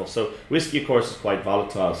powerful. So whiskey, of course, is quite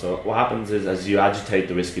volatile. So what happens is as you agitate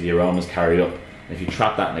the whiskey, the aromas carry up. And if you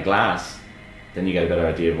trap that in the glass, then you get a better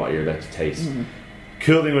idea of what you're about to taste. Mm-hmm.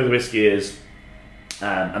 Cool thing with whiskey is,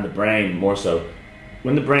 and the brain more so,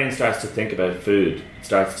 when the brain starts to think about food, it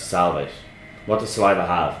starts to salivate. What does saliva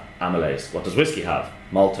have? Amylase. What does whiskey have?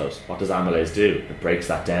 Maltose. What does amylase do? It breaks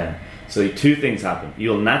that down. So 2 things happen.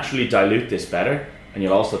 You'll naturally dilute this better, and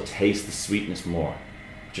you'll also taste the sweetness more,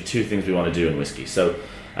 which are 2 things we want to do in whiskey. So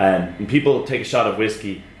when people take a shot of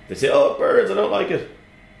whiskey, they say, oh, it burns, I don't like it.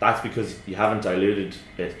 That's because you haven't diluted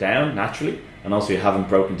it down naturally, and also you haven't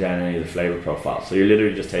broken down any of the flavour profile. So you're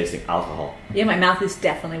literally just tasting alcohol. Yeah, my mouth is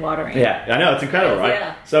definitely watering. Yeah, I know, it's incredible, right?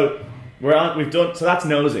 Yeah. So so that's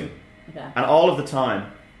nosing. Okay. And all of the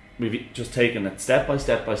time, we've just taken it step by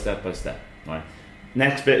step by step by step. Right.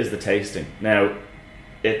 Next bit is the tasting. Now,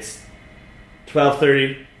 it's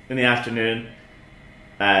 12:30 in the afternoon.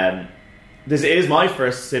 This is my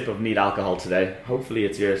first sip of neat alcohol today. Hopefully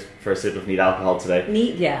it's yours first sip of neat alcohol today.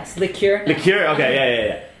 Neat, yes. Liqueur. Liqueur, okay,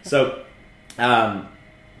 yeah. So,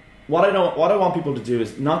 what I want people to do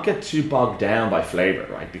is not get too bogged down by flavour,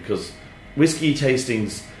 right? Because whiskey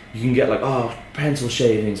tastings, you can get like, pencil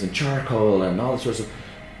shavings and charcoal and all that sort of stuff.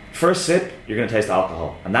 First sip, you're going to taste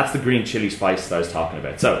alcohol. And that's the green chili spice that I was talking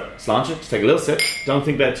about. So, sláinte it, just take a little sip. Don't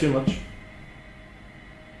think about it too much.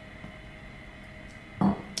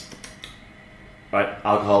 Right,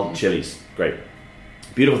 alcohol, chilies, great.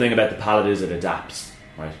 Beautiful thing about the palate is it adapts,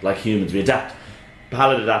 right? Like humans, we adapt.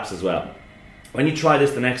 Palate adapts as well. When you try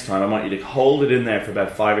this the next time, I want you to hold it in there for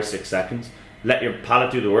about 5 or 6 seconds. Let your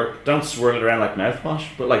palate do the work. Don't swirl it around like mouthwash,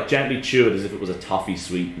 but like gently chew it as if it was a toffee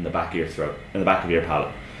sweet in the back of your throat, in the back of your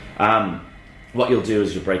palate. What you'll do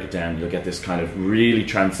is you'll break it down. You'll get this kind of real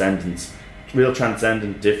transcendent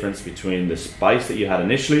difference between the spice that you had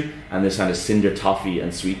initially and this kind of cinder toffee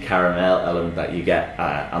and sweet caramel element that you get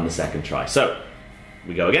on the second try. So,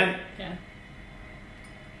 we go again. Yeah.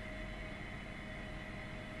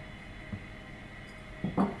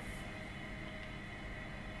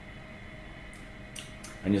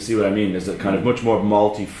 And you'll see what I mean. There's a kind of much more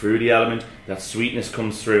malty, fruity element. That sweetness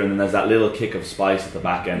comes through, and then there's that little kick of spice at the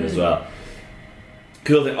back end as well.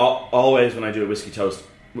 Cool thing, always when I do a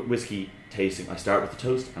whiskey tasting, I start with the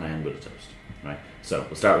toast and I end with a toast. Right? So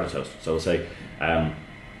we'll start with a toast. So we'll say,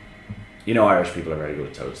 Irish people are very good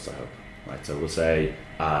at toasts, I hope. Right? So we'll say,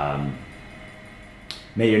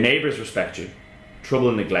 may your neighbours respect you, trouble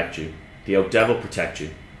and neglect you, the oak devil protect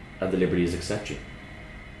you, and the liberties accept you.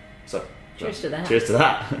 So cheers to that. Cheers to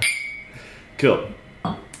that. Cool.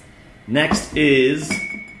 Next is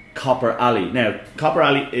Copper Alley. Now, Copper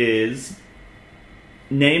Alley is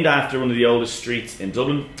named after one of the oldest streets in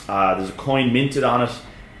Dublin. There's a coin minted on it,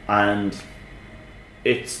 and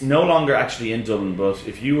it's no longer actually in Dublin, but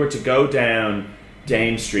if you were to go down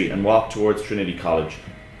Dame Street and walk towards Trinity College,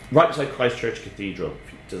 right beside Christchurch Cathedral,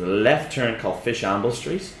 there's a left turn called Fish Amble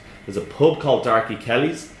Street. There's a pub called Darky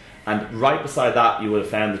Kelly's, and right beside that you would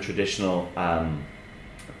have found the traditional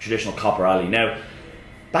Copper Alley. Now,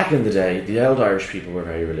 back in the day, the old Irish people were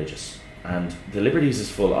very religious, and the Liberties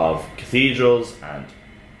is full of cathedrals, and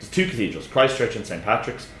there's 2 cathedrals, Christchurch and St.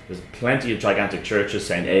 Patrick's. There's plenty of gigantic churches.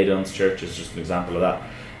 St. Aidan's Church is just an example of that.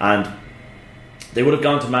 And they would have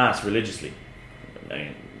gone to Mass religiously,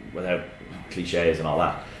 without cliches and all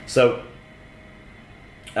that. So,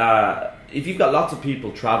 if you've got lots of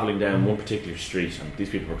people travelling down one particular street, and these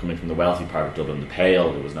people were coming from the wealthy part of Dublin, the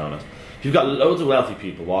Pale it was known as, if you've got loads of wealthy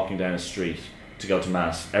people walking down a street to go to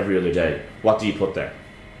Mass every other day, what do you put there?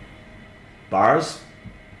 Bars,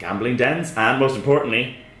 gambling dens, and most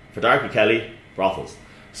importantly, for Darky Kelly, brothels.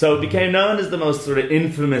 So it became known as the most sort of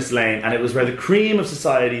infamous lane, and it was where the cream of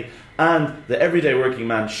society and the everyday working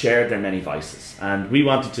man shared their many vices. And we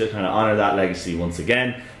wanted to kind of honour that legacy once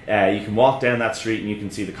again. You can walk down that street and you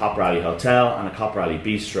can see the Copper Alley Hotel and a Copper Alley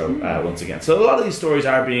Bistro once again. So a lot of these stories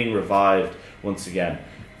are being revived once again.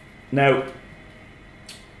 Now,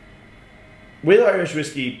 with Irish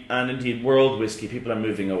whiskey and indeed world whiskey, people are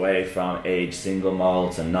moving away from aged single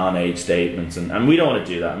malts and non-aged statements, and we don't want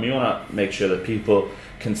to do that. And we want to make sure that people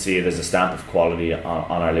can see it as a stamp of quality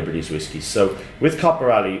on our Liberties whiskies. So with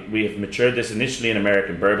Copper Alley, we have matured this initially in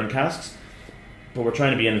American bourbon casks, but we're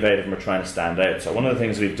trying to be innovative and we're trying to stand out. So one of the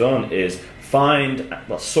things we've done is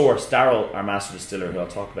source, Darryl, our master distiller, who I'll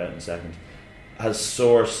talk about in a second, has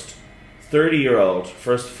sourced 30-year-old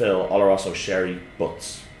first fill Oloroso sherry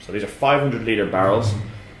butts. So these are 500-litre barrels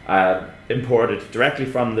imported directly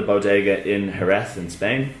from the bodega in Jerez in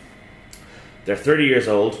Spain. They're 30 years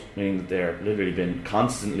old, meaning that they're literally been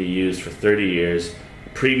constantly used for 30 years,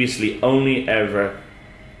 previously only ever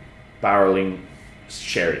barreling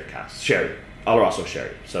sherry casks, Oloroso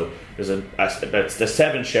sherry. So there's about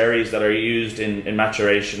 7 sherries that are used in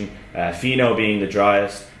maturation, Fino being the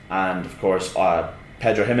driest, and of course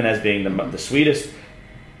Pedro Jimenez being the sweetest.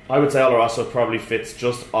 I would say Oloroso probably fits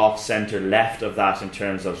just off centre left of that in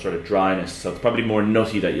terms of sort of dryness, so it's probably more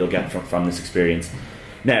nutty that you'll get from this experience.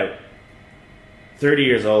 Now, 30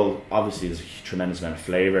 years old, obviously there's a tremendous amount of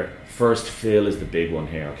flavour. First fill is the big one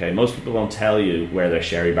here, okay? Most people won't tell you where their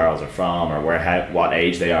sherry barrels are from or what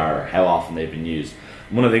age they are or how often they've been used.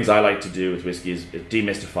 One of the things I like to do with whiskey is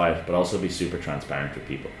demystify it, but also be super transparent with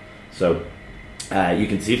people. So you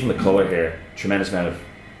can see from the colour here, tremendous amount of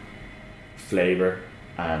flavour.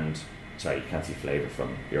 And sorry, you can't see flavour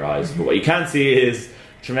from your eyes, but what you can see is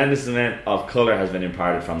tremendous amount of colour has been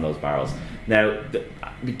imparted from those barrels. Now,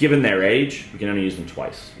 given their age, we can only use them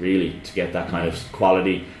twice, really, to get that kind of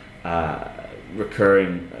quality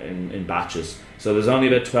recurring in batches. So there's only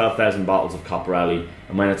about 12,000 bottles of Copperelli,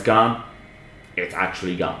 and when it's gone, it's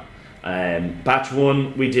actually gone. Batch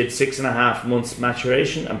 1 we did 6.5 months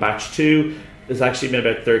maturation, and batch 2 there's actually been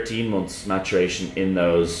about 13 months maturation in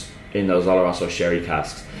those Oloroso sherry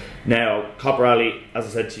casks. Now, Copperelli, as I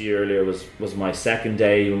said to you earlier, was my second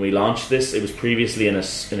day when we launched this. It was previously in a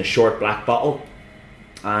short black bottle,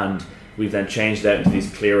 and we've then changed it out into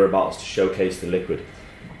these clearer bottles to showcase the liquid.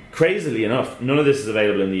 Crazily enough, none of this is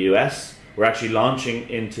available in the US. We're actually launching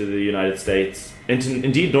into the United States,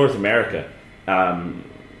 indeed North America,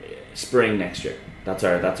 spring next year. That's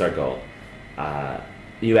our goal.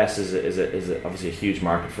 US is obviously a huge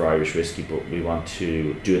market for Irish whiskey, but we want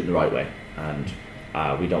to do it in the right way, and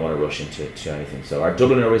we don't want to rush into anything. So our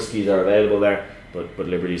Dubliner whiskies are available there, but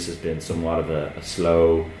Liberties has been somewhat of a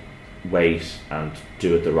slow wait and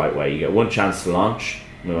do it the right way. You get one chance to launch.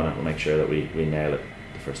 We want to make sure that we nail it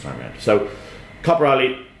the first time around. So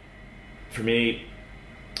Copperelli, for me,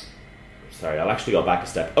 sorry, I'll actually go back a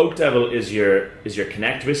step. Oak Devil is your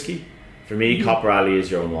connect whiskey. For me, Copperelli is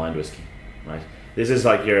your unwind whiskey, right? This is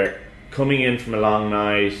like you're coming in from a long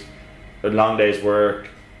night, a long day's work,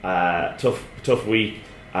 tough week.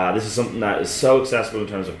 This is something that is so accessible in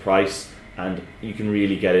terms of price, and you can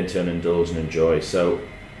really get into and indulge and enjoy. So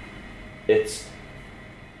it's,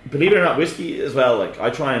 believe it or not, whiskey as well. Like, I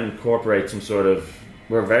try and incorporate some sort of,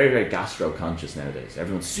 we're very, very gastro conscious nowadays.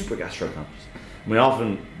 Everyone's super gastro conscious. We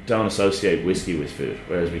often don't associate whiskey with food,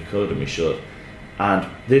 whereas we could and we should. And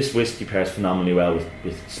this whiskey pairs phenomenally well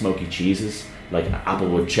with smoky cheeses, like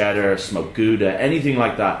applewood cheddar, smoked Gouda, anything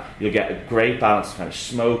like that. You'll get a great balance of kind of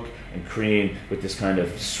smoke and cream with this kind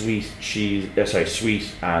of sweet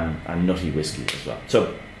sweet and nutty whiskey as well.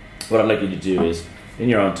 So what I'd like you to do is, in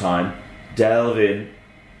your own time, delve in,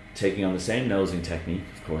 taking on the same nosing technique,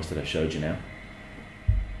 of course, that I showed you now.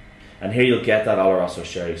 And here you'll get that Oloroso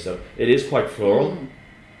sherry. So it is quite floral.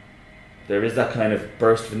 There is that kind of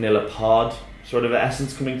burst vanilla pod sort of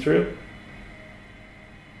essence coming through.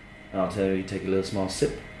 And I'll tell you, take a little small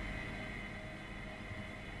sip.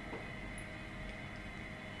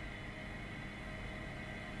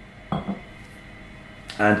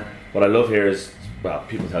 And what I love here is, well,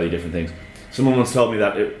 people tell you different things. Someone once told me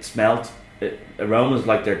that it aromas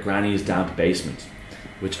like their granny's damp basement,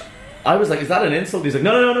 which I was like, is that an insult? He's like,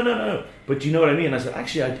 no. But do you know what I mean? And I said,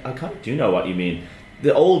 actually, I kind of do know what you mean.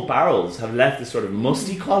 The old barrels have left this sort of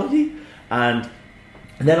musty quality, and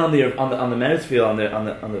then on the mouthfeel, on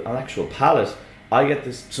the actual palate, I get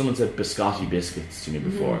this. Someone said biscotti biscuits to me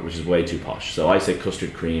before, which is way too posh. So I say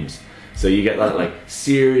custard creams. So you get that like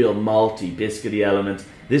cereal, malty, biscuity element.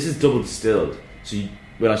 This is double distilled. So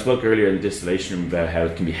when I spoke earlier in the distillation room about how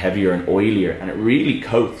it can be heavier and oilier, and it really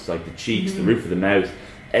coats like the cheeks, the roof of the mouth,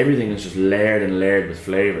 everything is just layered and layered with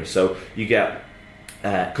flavour. So you get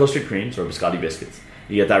custard creams or biscotti biscuits.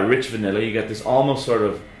 You get that rich vanilla. You get this almost sort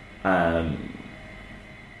of,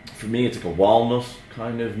 for me, it's like a walnut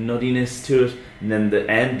kind of nuttiness to it. And then the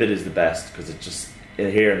end bit is the best because it's just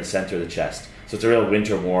here in the centre of the chest. So it's a real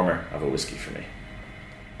winter warmer of a whiskey for me.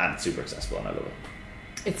 And it's super accessible and I love it.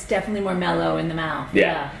 It's definitely more mellow in the mouth.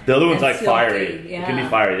 Yeah. The other one's like silky, fiery. yeah. It can be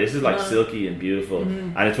fiery. This is like silky and beautiful.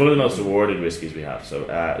 And it's one of the most awarded whiskies we have. So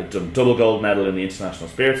it's a double gold medal in the International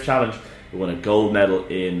Spirits Challenge. It won a gold medal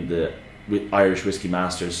in the Irish Whiskey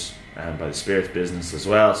Masters by the Spirits Business as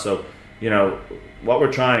well. So, you know, what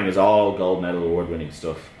we're trying is all gold medal award winning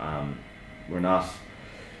stuff. We're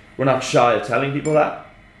not shy of telling people that.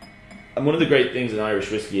 And one of the great things in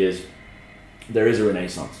Irish whiskey is there is a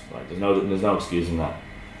renaissance. Right? There's no excusing that.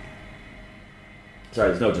 Sorry,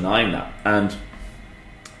 there's no denying that. And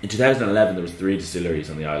in 2011, there was 3 distilleries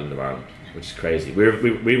on the island of Ireland, which is crazy. We were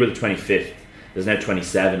the 25th. There's now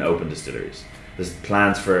 27 open distilleries. There's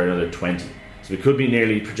plans for another 20. So we could be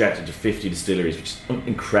nearly projected to 50 distilleries, which is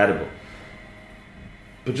incredible.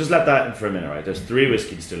 But just let that in for a minute, right? There's 3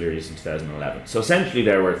 whiskey distilleries in 2011. So essentially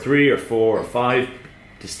there were 3 or 4 or 5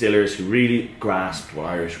 distillers who really grasped what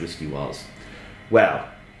Irish whiskey was. Well,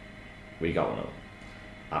 we got one of them.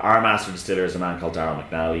 Our master distiller is a man called Darrell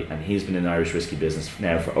McNally, and he's been in the Irish whiskey business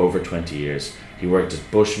now for over 20 years. He worked at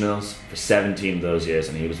Bushmills for 17 of those years,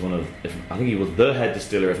 and he was I think he was the head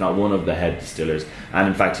distiller, if not one of the head distillers. And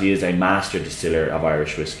in fact, he is a master distiller of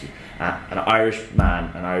Irish whiskey. An Irish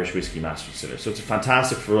man, an Irish whiskey master distiller. So it's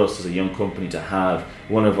fantastic for us as a young company to have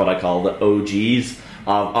one of what I call the OGs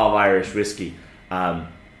of Irish whiskey.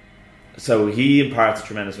 So he imparts a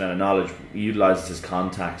tremendous amount of knowledge, utilises his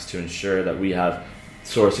contacts to ensure that we have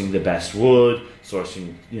sourcing the best wood,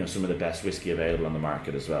 sourcing some of the best whiskey available on the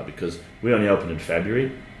market as well, because we only opened in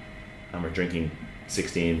February and we're drinking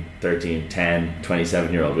 16, 13, 10,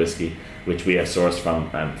 27-year-old whiskey, which we have sourced from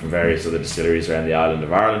various other distilleries around the island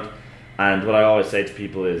of Ireland. And what I always say to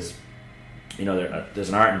people is, there's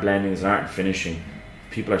an art in blending, there's an art in finishing.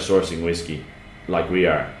 People are sourcing whiskey like we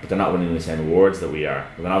are, but they're not winning the same awards that we are.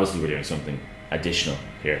 But then obviously we're doing something additional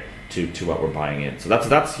here to what we're buying in. So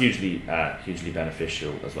that's hugely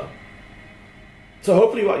beneficial as well. So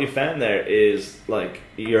hopefully what you found there is like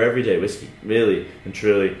your everyday whiskey, really and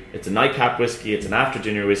truly. It's a nightcap whiskey, it's an after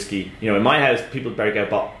dinner whiskey. In my house, people break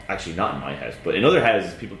out actually not in my house, but in other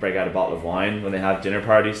houses, people break out a bottle of wine when they have dinner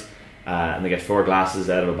parties, and they get 4 glasses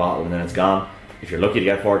out of a bottle and then it's gone. If you're lucky to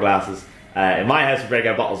get 4 glasses. In my house, we break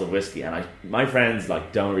out bottles of whiskey, and my friends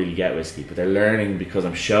don't really get whiskey, but they're learning because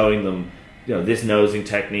I'm showing them, this nosing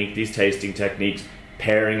technique, these tasting techniques,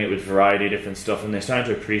 pairing it with a variety of different stuff, and they're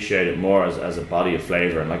starting to appreciate it more as a body of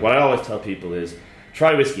flavour. And like what I always tell people is,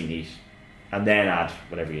 try whiskey neat, and then add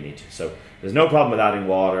whatever you need to. So there's no problem with adding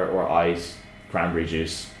water or ice, cranberry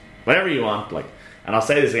juice, whatever you want. And I'll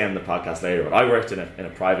say this again in the podcast later, but I worked in a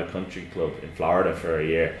private country club in Florida for a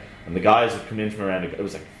year, and the guys would come in from around, it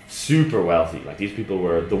was like super wealthy, like these people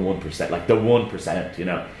were the 1%, like the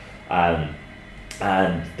 1%,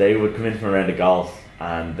 and they would come in from around the golf,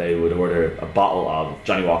 and they would order a bottle of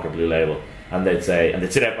Johnny Walker Blue Label, and they'd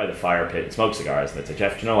sit out by the fire pit and smoke cigars, and they'd say,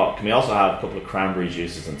 Jeff, do you know what, can we also have a couple of cranberry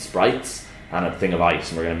juices and Sprites and a thing of ice,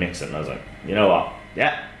 and we're going to mix it? And I was like, you know what,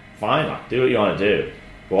 yeah, fine, do what you want to do.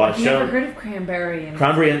 But what I've never heard of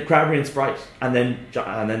cranberry and Sprite, and then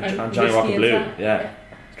Johnny Walker Blue, yeah.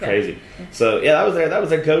 Okay. Crazy. So yeah, that was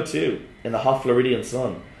their go-to in the hot Floridian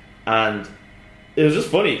sun, and it was just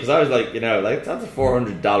funny because I was like, that's a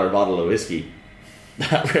 $400 bottle of whiskey.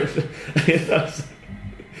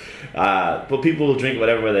 But people will drink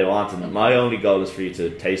whatever way they want, and my only goal is for you to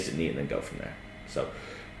taste it neat and then go from there. So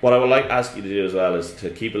what I would like to ask you to do as well is to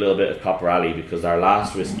keep a little bit of Copper Alley, because our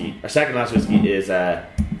second last whiskey is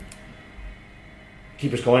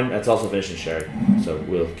Keeper's Coin. It's also finished in sherry, so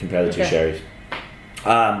we'll compare the two sherries.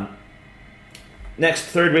 Next,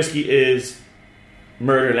 third whiskey is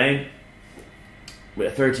Murder Lane.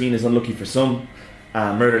 13 is unlucky for some,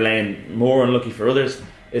 Murder Lane more unlucky for others.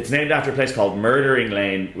 It's named after a place called Murdering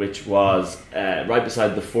Lane, which was right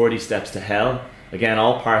beside the 40 Steps to Hell. Again,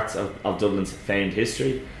 all parts of Dublin's famed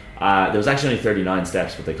history. There was actually only 39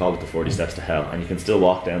 steps, but they called it the 40 Steps to Hell, and you can still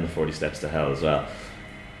walk down the 40 Steps to Hell as well.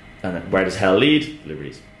 And where does hell lead?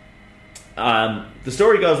 Liberties. The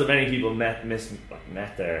story goes that many people met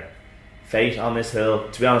their fate on this hill.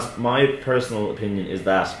 To be honest, my personal opinion is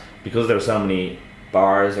that because there were so many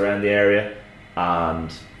bars around the area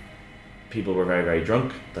and people were very, very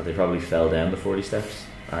drunk, that they probably fell down the 40 steps,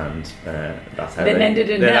 and that's how they ended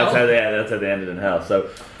in hell. That's how they ended in hell.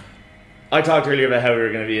 So I talked earlier about how we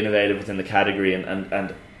were going to be innovative within the category,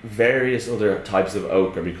 and various other types of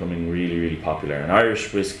oak are becoming really, really popular. And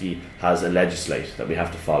Irish whiskey has a legislate that we have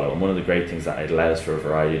to follow, and one of the great things that it allows for a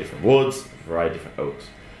variety of different woods, a variety of different oaks,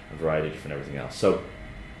 a variety of different everything else. So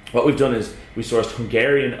what we've done is we sourced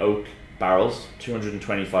Hungarian oak barrels,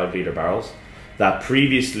 225 litre barrels, that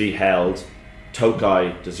previously held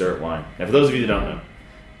Tokaj dessert wine. Now, for those of you that don't know,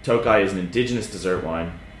 Tokaj is an indigenous dessert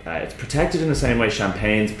wine. It's protected in the same way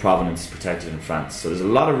Champagne's provenance is protected in France. So there's a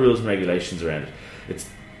lot of rules and regulations around it. It's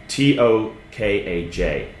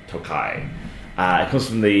Tokaj, Tokaj. It comes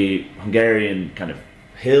from the Hungarian kind of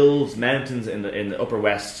hills, mountains in the upper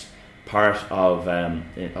west part of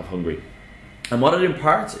Hungary. And what it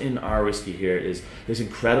imparts in our whiskey here is this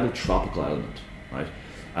incredible tropical element, right?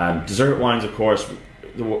 Dessert wines, of course,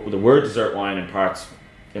 the word dessert wine imparts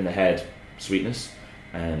in the head sweetness.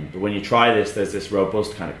 But when you try this, there's this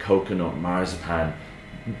robust kind of coconut, marzipan,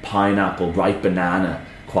 pineapple, ripe banana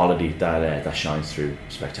quality that shines through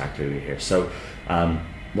spectacularly here. So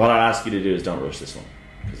what I ask you to do is don't rush this one,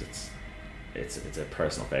 because it's a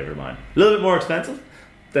personal favourite of mine. A little bit more expensive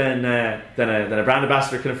than a brand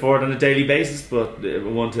ambassador can afford on a daily basis, but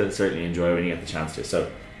one to certainly enjoy when you get the chance to. So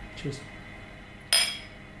cheers.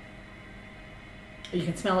 You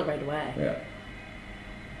can smell it right away. Yeah.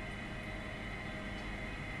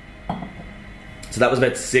 So that was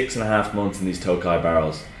about 6.5 months in these Tokaj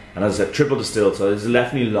barrels, and as I said, triple distilled, so it's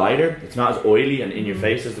definitely lighter. It's not as oily and in your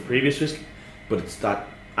face as the previous whiskey, but it's that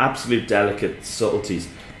absolute delicate subtleties.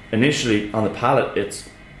 Initially on the palate, it's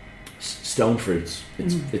stone fruits,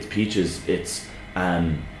 it's peaches, it's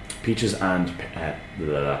peaches and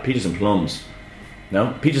plums.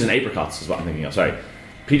 No, peaches and apricots is what I'm thinking of. Sorry,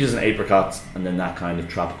 peaches and apricots, and then that kind of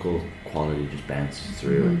tropical quality just bounces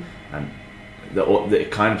through, and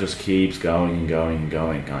it kind of just keeps going and going and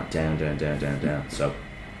going, down. So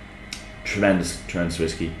tremendous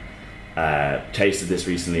whiskey. tasted this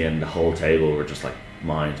recently, and the whole table were just like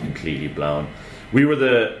mind completely blown. We were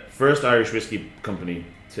the first Irish whiskey company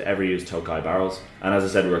to ever use Tokai barrels, and as I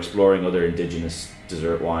said, we're exploring other indigenous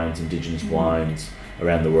dessert wines, indigenous wines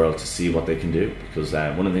around the world to see what they can do, because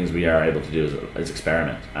one of the things we are able to do is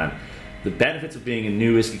experiment. And the benefits of being a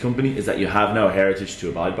new whiskey company is that you have no heritage to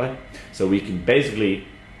abide by, so we can basically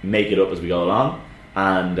make it up as we go along.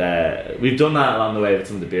 And we've done that along the way with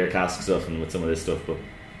some of the beer cask stuff and with some of this stuff, but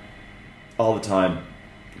all the time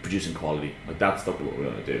producing quality, like that's what we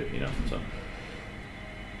want to do, you know. So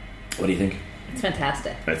what do you think? It's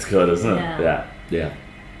fantastic. It's good, isn't it? Yeah.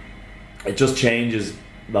 It just changes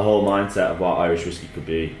the whole mindset of what Irish whiskey could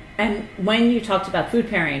be. And when you talked about food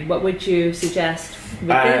pairing, what would you suggest with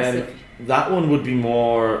this? That one would be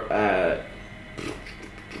more I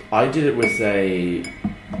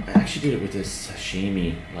actually did it with this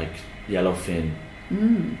sashimi, like yellowfin,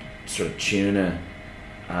 sort of tuna,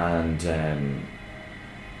 and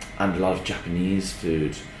a lot of Japanese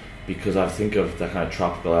food, because I think of that kind of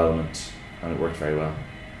tropical element, and it worked very well.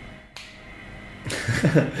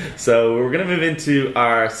 So we're going to move into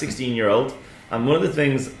our 16-year-old, and one of the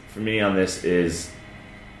things for me on this is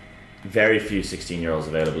very few 16-year-olds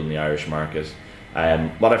available in the Irish market.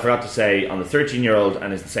 What I forgot to say on the 13-year-old,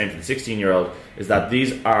 and it's the same for the 16-year-old, is that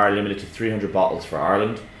these are limited to 300 bottles for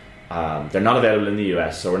Ireland. They're not available in the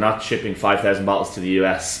US, so we're not shipping 5,000 bottles to the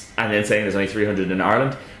US and then saying there's only 300 in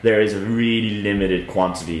Ireland. There is a really limited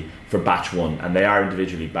quantity for batch 1, and they are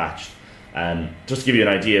individually batched. Just to give you an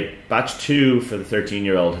idea, batch 2 for the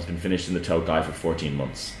 13-year-old has been finished in the Tokai for 14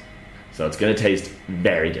 months. So it's going to taste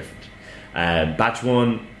very different. Batch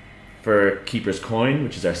 1 for Keeper's Coin,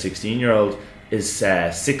 which is our 16-year-old, is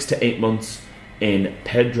 6 to 8 months in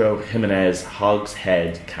Pedro Jimenez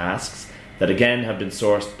hogshead casks that again have been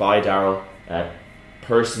sourced by Daryl.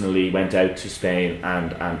 Personally went out to Spain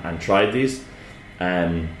and tried these.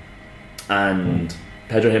 And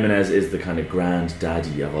Pedro Jimenez is the kind of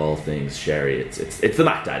granddaddy of all things sherry. It's the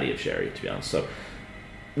Mac Daddy of sherry, to be honest. So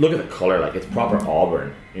look at the colour, like it's proper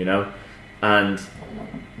auburn, you know? And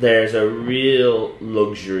there's a real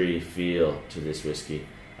luxury feel to this whiskey.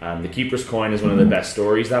 The Keeper's Coin is one of the best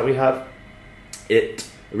stories that we have. It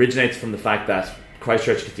originates from the fact that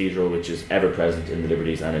Christchurch Cathedral, which is ever present in the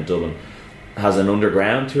Liberties and in Dublin, has an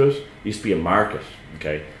underground to it. It used to be a market,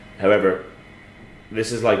 okay? However,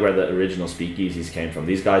 this is like where the original speakeasies came from.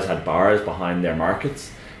 These guys had bars behind their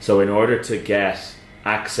markets, so in order to get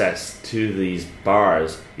access to these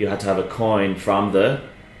bars, you had to have a coin from the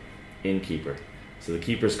innkeeper. So the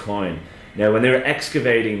Keeper's Coin. Now, when they were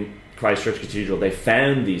excavating Christchurch Cathedral, they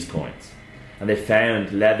found these coins, and they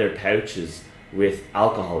found leather pouches with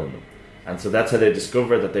alcohol in them, and so that's how they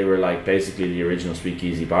discovered that they were like basically the original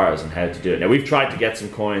speakeasy bars and how to do it. Now, we've tried to get some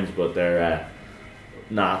coins, but they're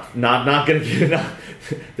not going to give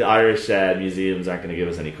the Irish museums aren't going to give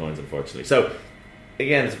us any coins, unfortunately. So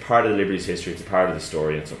again, it's a part of the Liberties history, it's a part of the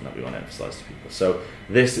story, and something that we want to emphasize to people. So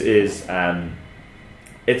this is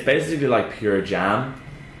it's basically like pure jam.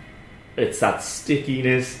 It's that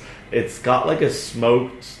stickiness. It's got like a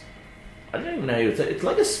smoked, I don't even know, it's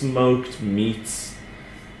like a smoked meats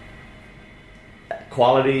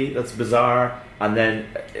quality that's bizarre. And then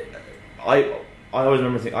I always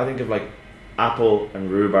remember I think of like apple and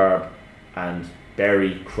rhubarb and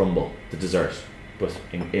berry crumble, the dessert, but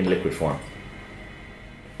in liquid form.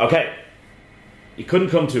 Okay, you couldn't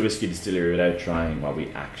come to a whiskey distillery without trying what we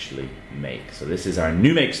actually make. So this is our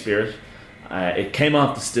new make spirit. It came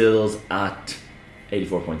off the stills at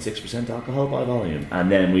 84.6% alcohol by volume, and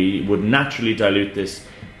then we would naturally dilute this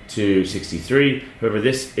to 63. However,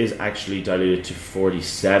 this is actually diluted to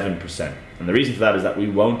 47%, and the reason for that is that we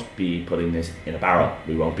won't be putting this in a barrel.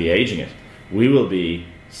 We won't be aging it. We will be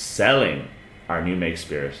selling our new make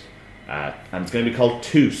spirit, and it's going to be called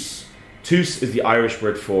Toos. Toos is the Irish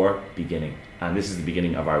word for beginning, and this is the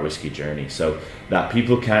beginning of our whiskey journey, so that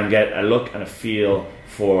people can get a look and a feel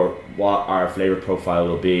for what our flavour profile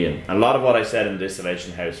will be. And a lot of what I said in the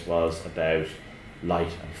distillation house was about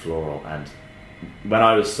light and floral, and when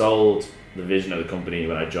I was sold the vision of the company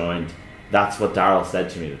when I joined, that's what Daryl said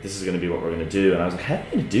to me, that this is going to be what we're going to do. And I was like, how are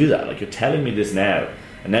you going to do that? Like, you're telling me this now,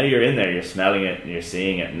 and now you're in there, you're smelling it and you're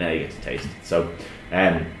seeing it, and now you get to taste it. So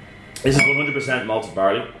this is 100% malted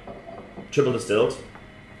barley, triple distilled.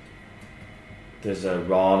 There's a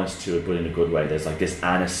rawness to it, but in a good way. There's like this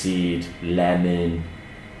aniseed, lemon.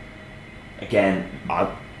 Again,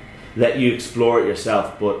 I'll let you explore it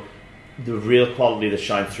yourself, but the real quality that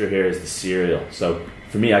shines through here is the cereal. So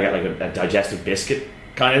for me, I get like a digestive biscuit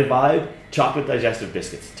kind of vibe. Chocolate digestive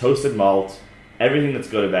biscuits, toasted malt, everything that's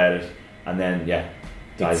good about it. And then, yeah,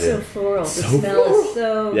 It's so floral. The So smell floral. is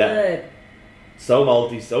so Yeah. good. So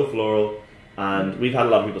malty, so floral, and we've had a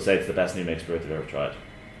lot of people say it's the best new make spirit they've ever tried.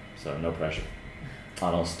 So no pressure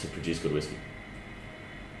on us to produce good whiskey.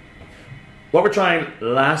 What we're trying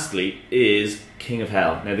lastly is King of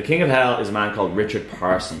Hell. Now the King of Hell is a man called Richard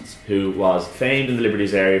Parsons, who was famed in the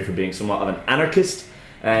Liberties area for being somewhat of an anarchist.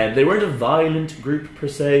 They weren't a violent group per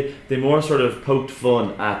se, they more sort of poked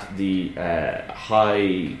fun at the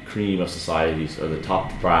high cream of society, or the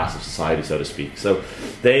top brass of society, so to speak. So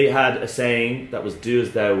they had a saying that was "do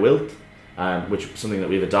as thou wilt," which is something that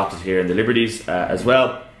we've adopted here in the Liberties as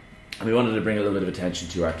well. And we wanted to bring a little bit of attention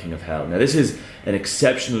to our King of Hell. Now this is an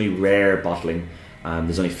exceptionally rare bottling.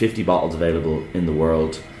 There's only 50 bottles available in the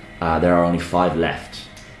world. There are only 5 left.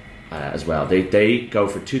 As well. They go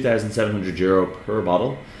for €2,700 per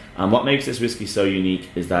bottle. And what makes this whiskey so unique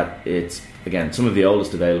is that it's, again, some of the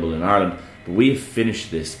oldest available in Ireland, but we have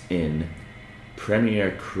finished this in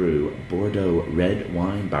Premier Cru Bordeaux red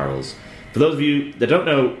wine barrels. For those of you that don't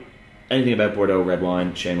know anything about Bordeaux red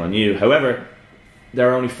wine, shame on you. However, there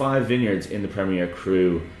are only 5 vineyards in the Premier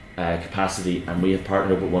Cru capacity, and we have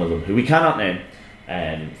partnered up with one of them, who we cannot name,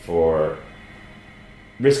 for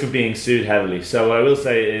risk of being sued heavily. So what I will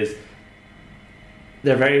say is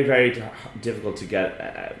they're very, very difficult to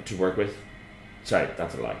get to work with. Sorry,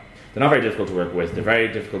 that's a lie. They're not very difficult to work with. They're very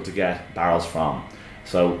difficult to get barrels from.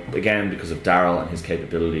 So again, because of Darryl and his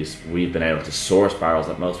capabilities, we've been able to source barrels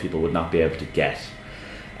that most people would not be able to get.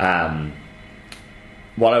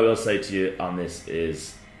 What I will say to you on this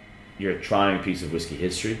is you're a trying piece of whiskey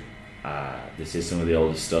history. This is some of the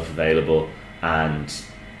oldest stuff available, and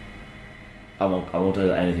I won't tell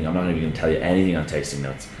you anything. I'm not even going to tell you anything on tasting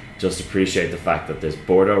notes. Just appreciate the fact that there's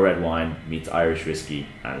Bordeaux red wine meets Irish whiskey,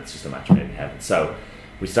 and it's just a match made in heaven. So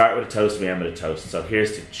we start with a toast, we end with a toast. So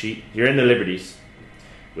here's to cheat. You're in the Liberties,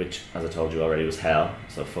 which, as I told you already, was hell.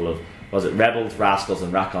 So full of, was it rebels, rascals,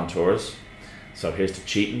 and raconteurs. So here's to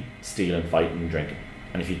cheating, stealing, fighting, and drinking.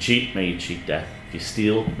 And if you cheat, may you cheat death. If you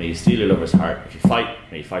steal, may you steal your lover's heart. If you fight,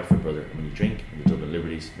 may you fight for a brother. And when you drink in the Dublin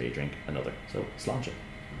Liberties, may you drink another. So sláinte.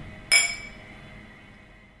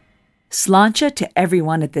 Sláinte to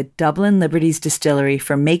everyone at the Dublin Liberties Distillery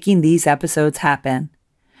for making these episodes happen.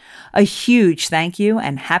 A huge thank you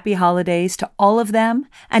and happy holidays to all of them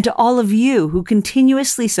and to all of you who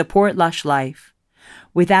continuously support Lush Life.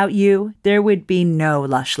 Without you, there would be no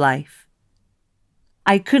Lush Life.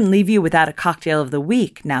 I couldn't leave you without a cocktail of the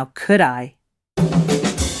week, now could I?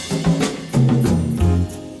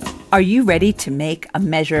 Are you ready to make a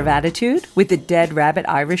measure of attitude with the Dead Rabbit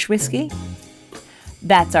Irish whiskey?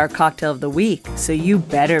 That's our cocktail of the week, so you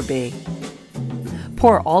better be.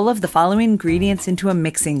 Pour all of the following ingredients into a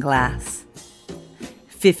mixing glass.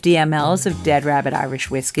 50 ml of Dead Rabbit Irish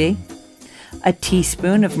whiskey, a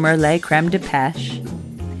teaspoon of Merlot creme de pêche,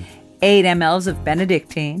 8 ml of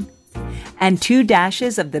Benedictine, and 2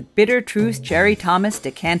 dashes of the Bitter Truth Cherry Thomas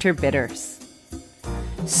Decanter Bitters.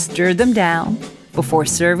 Stir them down before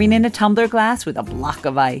serving in a tumbler glass with a block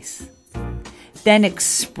of ice. Then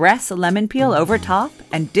express a lemon peel over top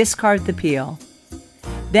and discard the peel.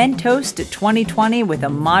 Then toast to 2020 with a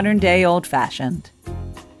modern-day old-fashioned.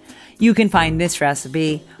 You can find this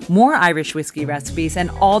recipe, more Irish whiskey recipes, and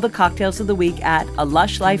all the cocktails of the week at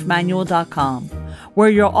alushlifemanual.com, where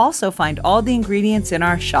you'll also find all the ingredients in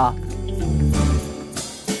our shop.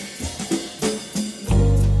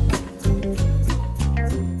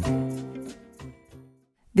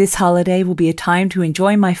 This holiday will be a time to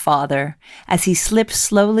enjoy my father as he slips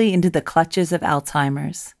slowly into the clutches of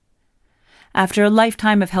Alzheimer's. After a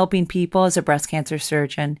lifetime of helping people as a breast cancer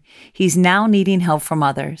surgeon, he's now needing help from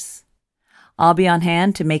others. I'll be on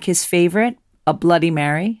hand to make his favorite, a Bloody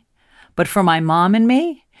Mary, but for my mom and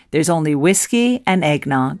me, there's only whiskey and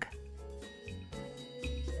eggnog.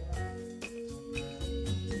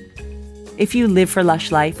 If you live for Lush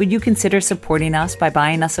Life, would you consider supporting us by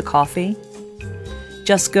buying us a coffee?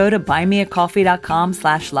 Just go to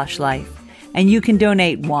buymeacoffee.com/lushlife and you can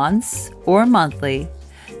donate once or monthly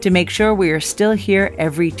to make sure we are still here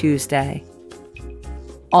every Tuesday.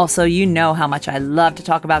 Also, you know how much I love to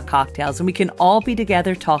talk about cocktails, and we can all be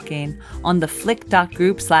together talking on the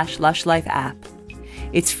flick.group/lushlife app.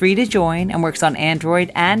 It's free to join and works on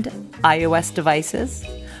Android and iOS devices.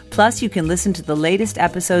 Plus, you can listen to the latest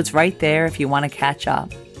episodes right there if you want to catch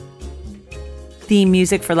up. Theme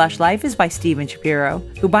music for Lush Life is by Steven Shapiro,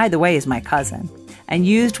 who, by the way, is my cousin, and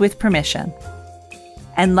used with permission.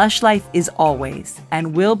 And Lush Life is always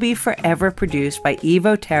and will be forever produced by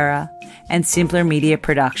Evo Terra and Simpler Media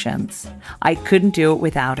Productions. I couldn't do it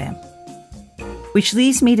without him. Which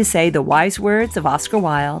leaves me to say the wise words of Oscar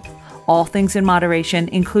Wilde, all things in moderation,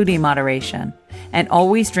 including moderation. and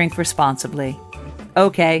always drink responsibly.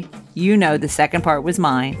 Okay, you know the second part was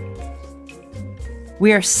mine.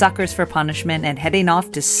 We are suckers for punishment and heading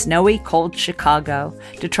off to snowy, cold Chicago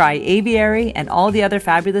to try Aviary and all the other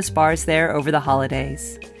fabulous bars there over the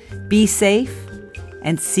holidays. Be safe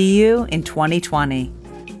and see you in 2020.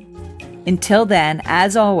 Until then,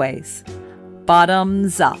 as always,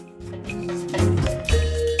 bottoms up.